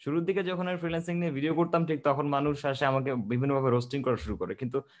 শুরুর দিকে যখন আমি ফ্রিল্যান্সিং নিয়ে ভিডিও করতাম, ঠিক তখন মানুষ আসে আমাকে বিভিন্নভাবে রোস্টিং করা শুরু করে,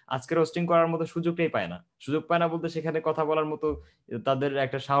 কিন্তু আজকে রোস্টিং করার মতো সুযোগটাই পায় না। সুযোগ পায় না বলতে সেখানে কথা বলার মতো তাদের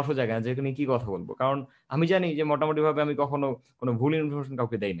একটা সাহসও জায়গা না, যেখানে কি কথা বলবো। কারণ আমি জানি যে মোটামুটি ভাবে আমি কখনো কোনো ভুল ইনফরমেশন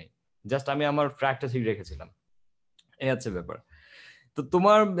কাউকে দেই নাই, জাস্ট আমি আমার ফ্যাক্টটা ঠিক রেখেছিলাম। এই হচ্ছে ব্যাপার। তো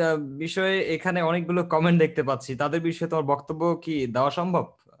তোমার বিষয়ে এখানে অনেকগুলো কমেন্ট দেখতে পাচ্ছি, তাদের বিষয়ে তোমার বক্তব্য কি দেওয়া সম্ভব?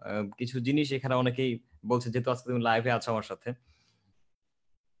 কিছু জিনিস এখানে অনেকেই বলছে, যেহেতু আজকে তুমি লাইভে আছো আমার সাথে।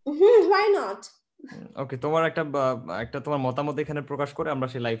 Why not. ওকে, তোমার একটা তোমার মতামত এখানে প্রকাশ করে আমরা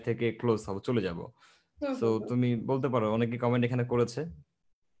সেই লাইভ থেকে ক্লোজ হব, চলে যাব। হুম সো হুম হুম। তুমি বলতে পারো, অনেকে কমেন্ট এখানে করেছে।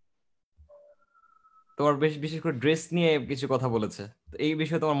 তোমার বিশেষ করে ড্রেস নিয়ে কিছু কথা বলেছে, তো এই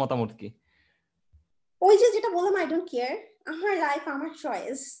বিষয়ে তোমার মতামত কি? ওই যে যেটা বললাম, আই ডোন্ট কেয়ার, আমার লাইফ আমার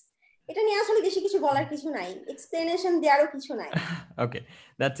চয়েস, এটা নিয়ে আসলে বেশি কিছু বলার কিছু নাই, এক্সপ্লেনেশন দেওয়ারও কিছু নাই। ওকে,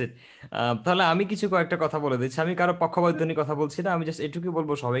 দ্যাটস ইট। তাহলে আমি কয়েকটা কথা বলে দিচ্ছি। আমি কারো পক্ষপাতিত্ব কথা বলছি না, আমি জাস্ট এটুকু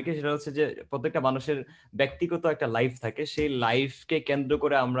বলবো সবাইকে, সেটা হচ্ছে যে প্রত্যেকটা মানুষের ব্যক্তিগত একটা লাইফ থাকে, সেই লাইফকে কেন্দ্র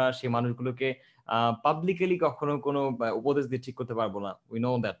করে আমরা সেই মানুষগুলোকে পাবলিকলি কখনো কোনো উপদেশ দিয়ে ঠিক করতে পারবো না, উই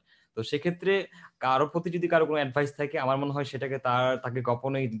নো দ্যাট। তো সেক্ষেত্রে কারো প্রতি যদি কারো কোনো অ্যাডভাইস থাকে, আমার মনে হয় সেটাকে তাকে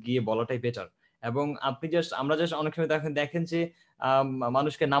গোপনে গিয়ে বলাটাই বেটার। এবং আমরা জাস্ট অনেক সময় দেখেন যে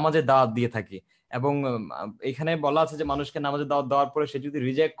মানুষকে নামাজের দাওয়াত দিয়ে থাকি, এবং এখানে বলা আছে যে মানুষকে নামাজে দাওয়াত দেওয়ার পরে সে যদি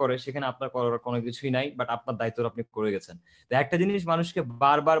রিজেক্ট করে, সেখানে আপনার করার কোনো কিছুই নাই, বাট আপনার দায়িত্ব আপনি করে গেছেন। তো একটা জিনিস মানুষকে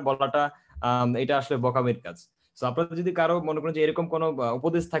বারবার বলাটা, এটা আসলে বোকামির কাজ। তো আপনারা যদি কারো মনে করেন যে এরকম কোনো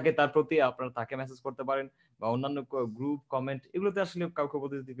উপদেশ থাকে তার প্রতি, আপনারা তাকে মেসেজ করতে পারেন, বা অন্যান্য গ্রুপ কমেন্ট, এগুলোতে আসলে কাউকে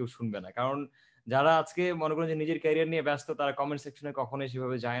উপদেশ দিয়ে কেউ শুনবে না। কারণ যারা আজকে মনে করেন যে নিজের ক্যারিয়ার নিয়ে ব্যস্ত, তারা কমেন্ট সেকশনে কখনোই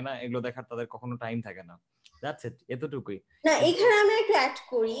সেভাবে যায় না, এগুলো দেখার তাদের কখনো টাইম থাকে না। দ্যাটস ইট, এতটুকুই। না, কিন্তু এখানে আমি একটা অ্যাড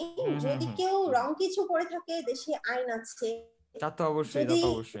করি, হুম হুম যদি হুম কেউ রং কিছু করে থাকে, দেশে আইন আছে। তা তো অবশ্যই, তা যদি তো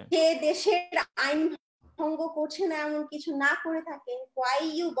অবশ্যই। সে দেশের আইন ভঙ্গ করছে না এমন কিছু না করে থাকে, why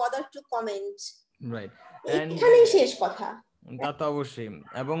you bother to comment? Right. And এখানেই শেষ কথা। তা তো অবশ্যই।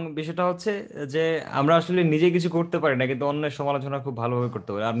 এবং বিষয়টা হচ্ছে যে আমরা আসলে নিজে কিছু করতে পারি না, কিন্তু অন্যের সমালোচনা খুব ভালোভাবে করতে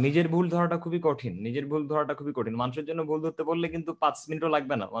পারি। আর নিজের ভুল ধরাটা খুবই কঠিন, নিজের ভুল ধরাটা খুবই কঠিন। মানুষের জন্য ভুল ধরতে বললে কিন্তু 5 মিনিটও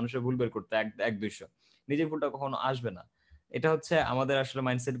লাগবে না মানুষের ভুল বের করতে, এক দুইশো। নিজের ভুলটা কখনো আসবে না। এটা হচ্ছে আমাদের আসলে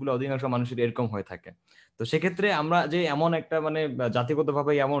মাইন্ডসেট গুলো অধিকাংশ মানুষের এরকম হয়ে থাকে। তো সেক্ষেত্রে আমরা যে এমন একটা জাতিগত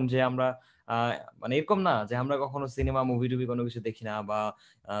ভাবে এমন যে আমরা আহ এরকম না যে আমরা কখনো সিনেমা মুভি টুভি কোনো কিছু দেখি না, বা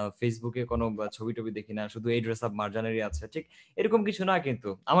ফেসবুকে কোনো ছবি টবি দেখি না, শুধু এই ড্রেস আপ মার্জানেরই আছে, ঠিক এরকম কিছু না। কিন্তু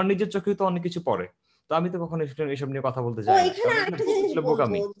আমার নিজের চোখেও তো অনেক কিছু পড়ে, তো আমি তো কখনো এসব নিয়ে কথা বলতে ও, যাই না, এখানে কারণ আরেকটা জিনিস এগুলো বলবো,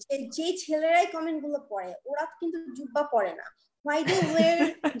 বোকামি। যে যে ছেলেরাই কমেন্ট গুলো পড়ে, ওরা কিন্তু জুব্বা পরে না। Why they wear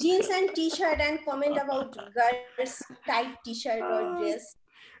jeans and t-shirt and comment about girls tight t-shirt or dress?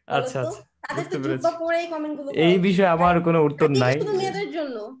 বলো আচ্ছা তো, আচ্ছা, তাদের তো বুঝতে পেরেছি। জুব্বা পরেই কমেন্ট গুলো করা এই উচিত, বিষয়ে আমার right? কোনো উত্তর নাকি নাই। শুধু মেয়েদের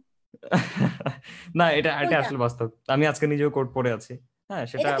জন্য? না, এটা এটা কোনটা? আসলে বাস্তব। আমি আজকে নিজেও কোট পরে আছি। হ্যাঁ,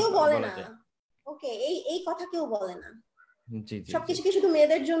 সেটা এটা কেউ বলে বলা না। যায়। ওকে, এই এই কথা কেউ বলে না। জি জি জি। সবকিছু কি শুধু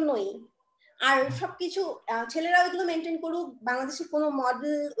মেয়েদের জন্যই? আর সবকিছু ছেলেরা এগুলো মেনটেন করুক, বাংলাদেশে কোনো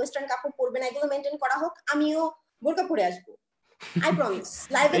মডেল ওয়েস্টার্ন কাপড় পরবে না, এগুলো মেনটেন করা হোক, আমিও বোরকা পরে আসবো, আই প্রমিস,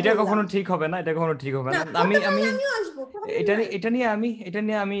 লাইভে এটা বললাম। কখনো ঠিক হবে না, এটা কখনো ঠিক হবে না, না। আমি করতে আমি পারলে আমিও আসবো, প্রবলেম এটা নাই।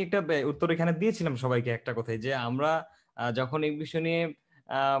 নিয়ে একটা উত্তর এখানে দিয়েছিলাম সবাইকে একটা কথাই, যে আমরা যখন এই বিষয় নিয়ে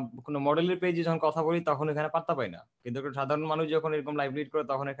আহ, কোনো মডেলের পেজে যখন কথা বলি, তখন এখানে পাত্তা পাই না। কিন্তু একটা সাধারণ মানুষ যখন এরকম লাইভ লিড করে,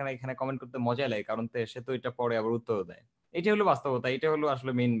 তখন এখানে এখানে কমেন্ট করতে মজা লাগে, কারণ সে তো এটা পরে আবার উত্তর দেয়। এটা হলো বাস্তবতা, এটা হলো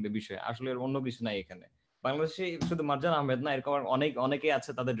আসলে মেইন বিষয়, আসলে এর অন্য কিছু নাই এখানে। বাংলাদেশে শুধু মার্জান আহমেদ না, এরকম আর অনেকেই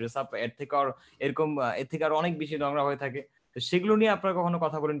আছে, তাদের ড্রেস আপ এর থেকে আর এরকম এর থেকে আর অনেক বেশি নোংরা হয়ে থাকে। তো সেগুলো নিয়ে আপনারা কখনো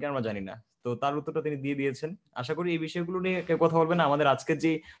কথা বলেন কি আমরা জানি না। তো তার উত্তরটা তিনি দিয়ে দিয়েছেন। আশা করি এই বিষয়গুলো নিয়ে কেউ কথা বলবে না। আমাদের আজকের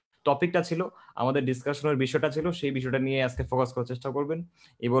যে টপিকটা ছিল, আমাদের ডিসকাশনের বিষয়টা ছিল, সেই বিষয়টা নিয়ে আজকে ফোকাস করার চেষ্টা করবেন।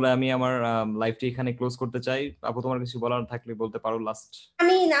 এই বলে আমি আমার লাইভটি এখানে ক্লোজ করতে চাই। আপু, তোমার কিছু বলার থাকলে বলতে পারো লাস্ট।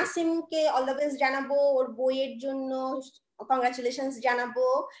 আমি নাসিমকে অল দ্য বেস্ট জানাবো, ওর বইয়ের জন্য কংগ্রাচুলেশনস জানাবো।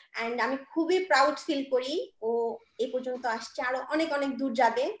 এন্ড আমি খুবই প্রাউড ফিল করি, ও এই পর্যন্ত আসছে, আরো অনেক অনেক দূর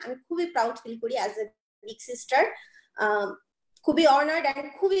যাবে। আমি খুবই প্রাউড ফিল করি অ্যাজ এ বিগ সিস্টার। খুবই অনার্ড এন্ড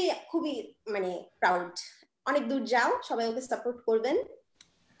খুবই খুবই মানে প্রাউড। অনেক দূর যাও, সবাই ওকে সাপোর্ট করবেন।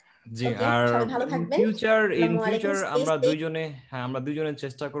 জি। ওকে, আর সবাই ভালো ইন থাকবেন। ফিউচার আসসালামু আলাইকুম, স্টে আমরা সেফ। দুইজনে, হ্যাঁ আমরা দুইজনে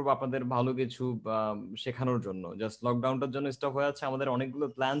চেষ্টা করবো আপনাদের ভালো কিছু শেখানোর জন্য। জাস্ট লকডাউনটার জন্য স্টপ হয়ে আছে, আমাদের অনেকগুলো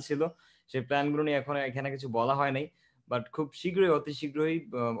প্ল্যান ছিল, সেই প্ল্যানগুলো নিয়ে এখন এখানে কিছু বলা হয় নাই। বাট খুব শীঘ্রই, অতি শীঘ্রই,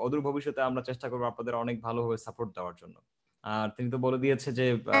 অদূর ভবিষ্যতে আমরা চেষ্টা করবো আপনাদের অনেক ভালোভাবে সাপোর্ট দেওয়ার জন্য। আর তিনি তো বলে দিয়েছে যে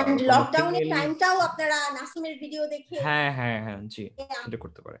এন্ড কোনো লকডাউনের ফিমেল, টাইমটাও আপনারা নাসিমের ভিডিও দেখে, হ্যাঁ হ্যাঁ হ্যাঁ জি, সেটা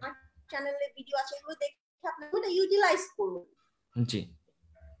করতে পারে। আমার চ্যানেলে ভিডিও আছে এগুলো দেখে আপনারা এটা ইউটিলাইজ করুন। জি,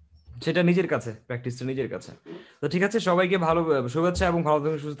 সেটা নিজের কাছে, প্র্যাকটিসটা নিজের কাছে। তো ঠিক আছে, সবাইকে ভালো শুভেচ্ছা এবং ভালো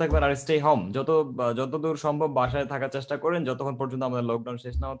থাকবেন, সুস্থ থাকবেন, আর স্টে হোম। যতদূর সম্ভব বাসায় থাকার চেষ্টা করেন, যতক্ষণ পর্যন্ত আমাদের লকডাউন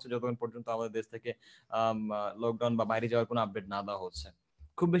শেষ না হচ্ছে, যতক্ষণ পর্যন্ত আমাদের দেশ থেকে লকডাউন বা বাইরে যাওয়ার কোনো আপডেট না দেওয়া হচ্ছে।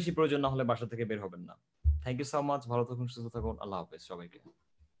 খুব বেশি প্রয়োজন না হলে বাসা থেকে বের হবেন না। থ্যাংক ইউ সো মাচ, ভালো থাকুন, সুস্থ থাকুন, আল্লাহ হাফেজ সবাইকে।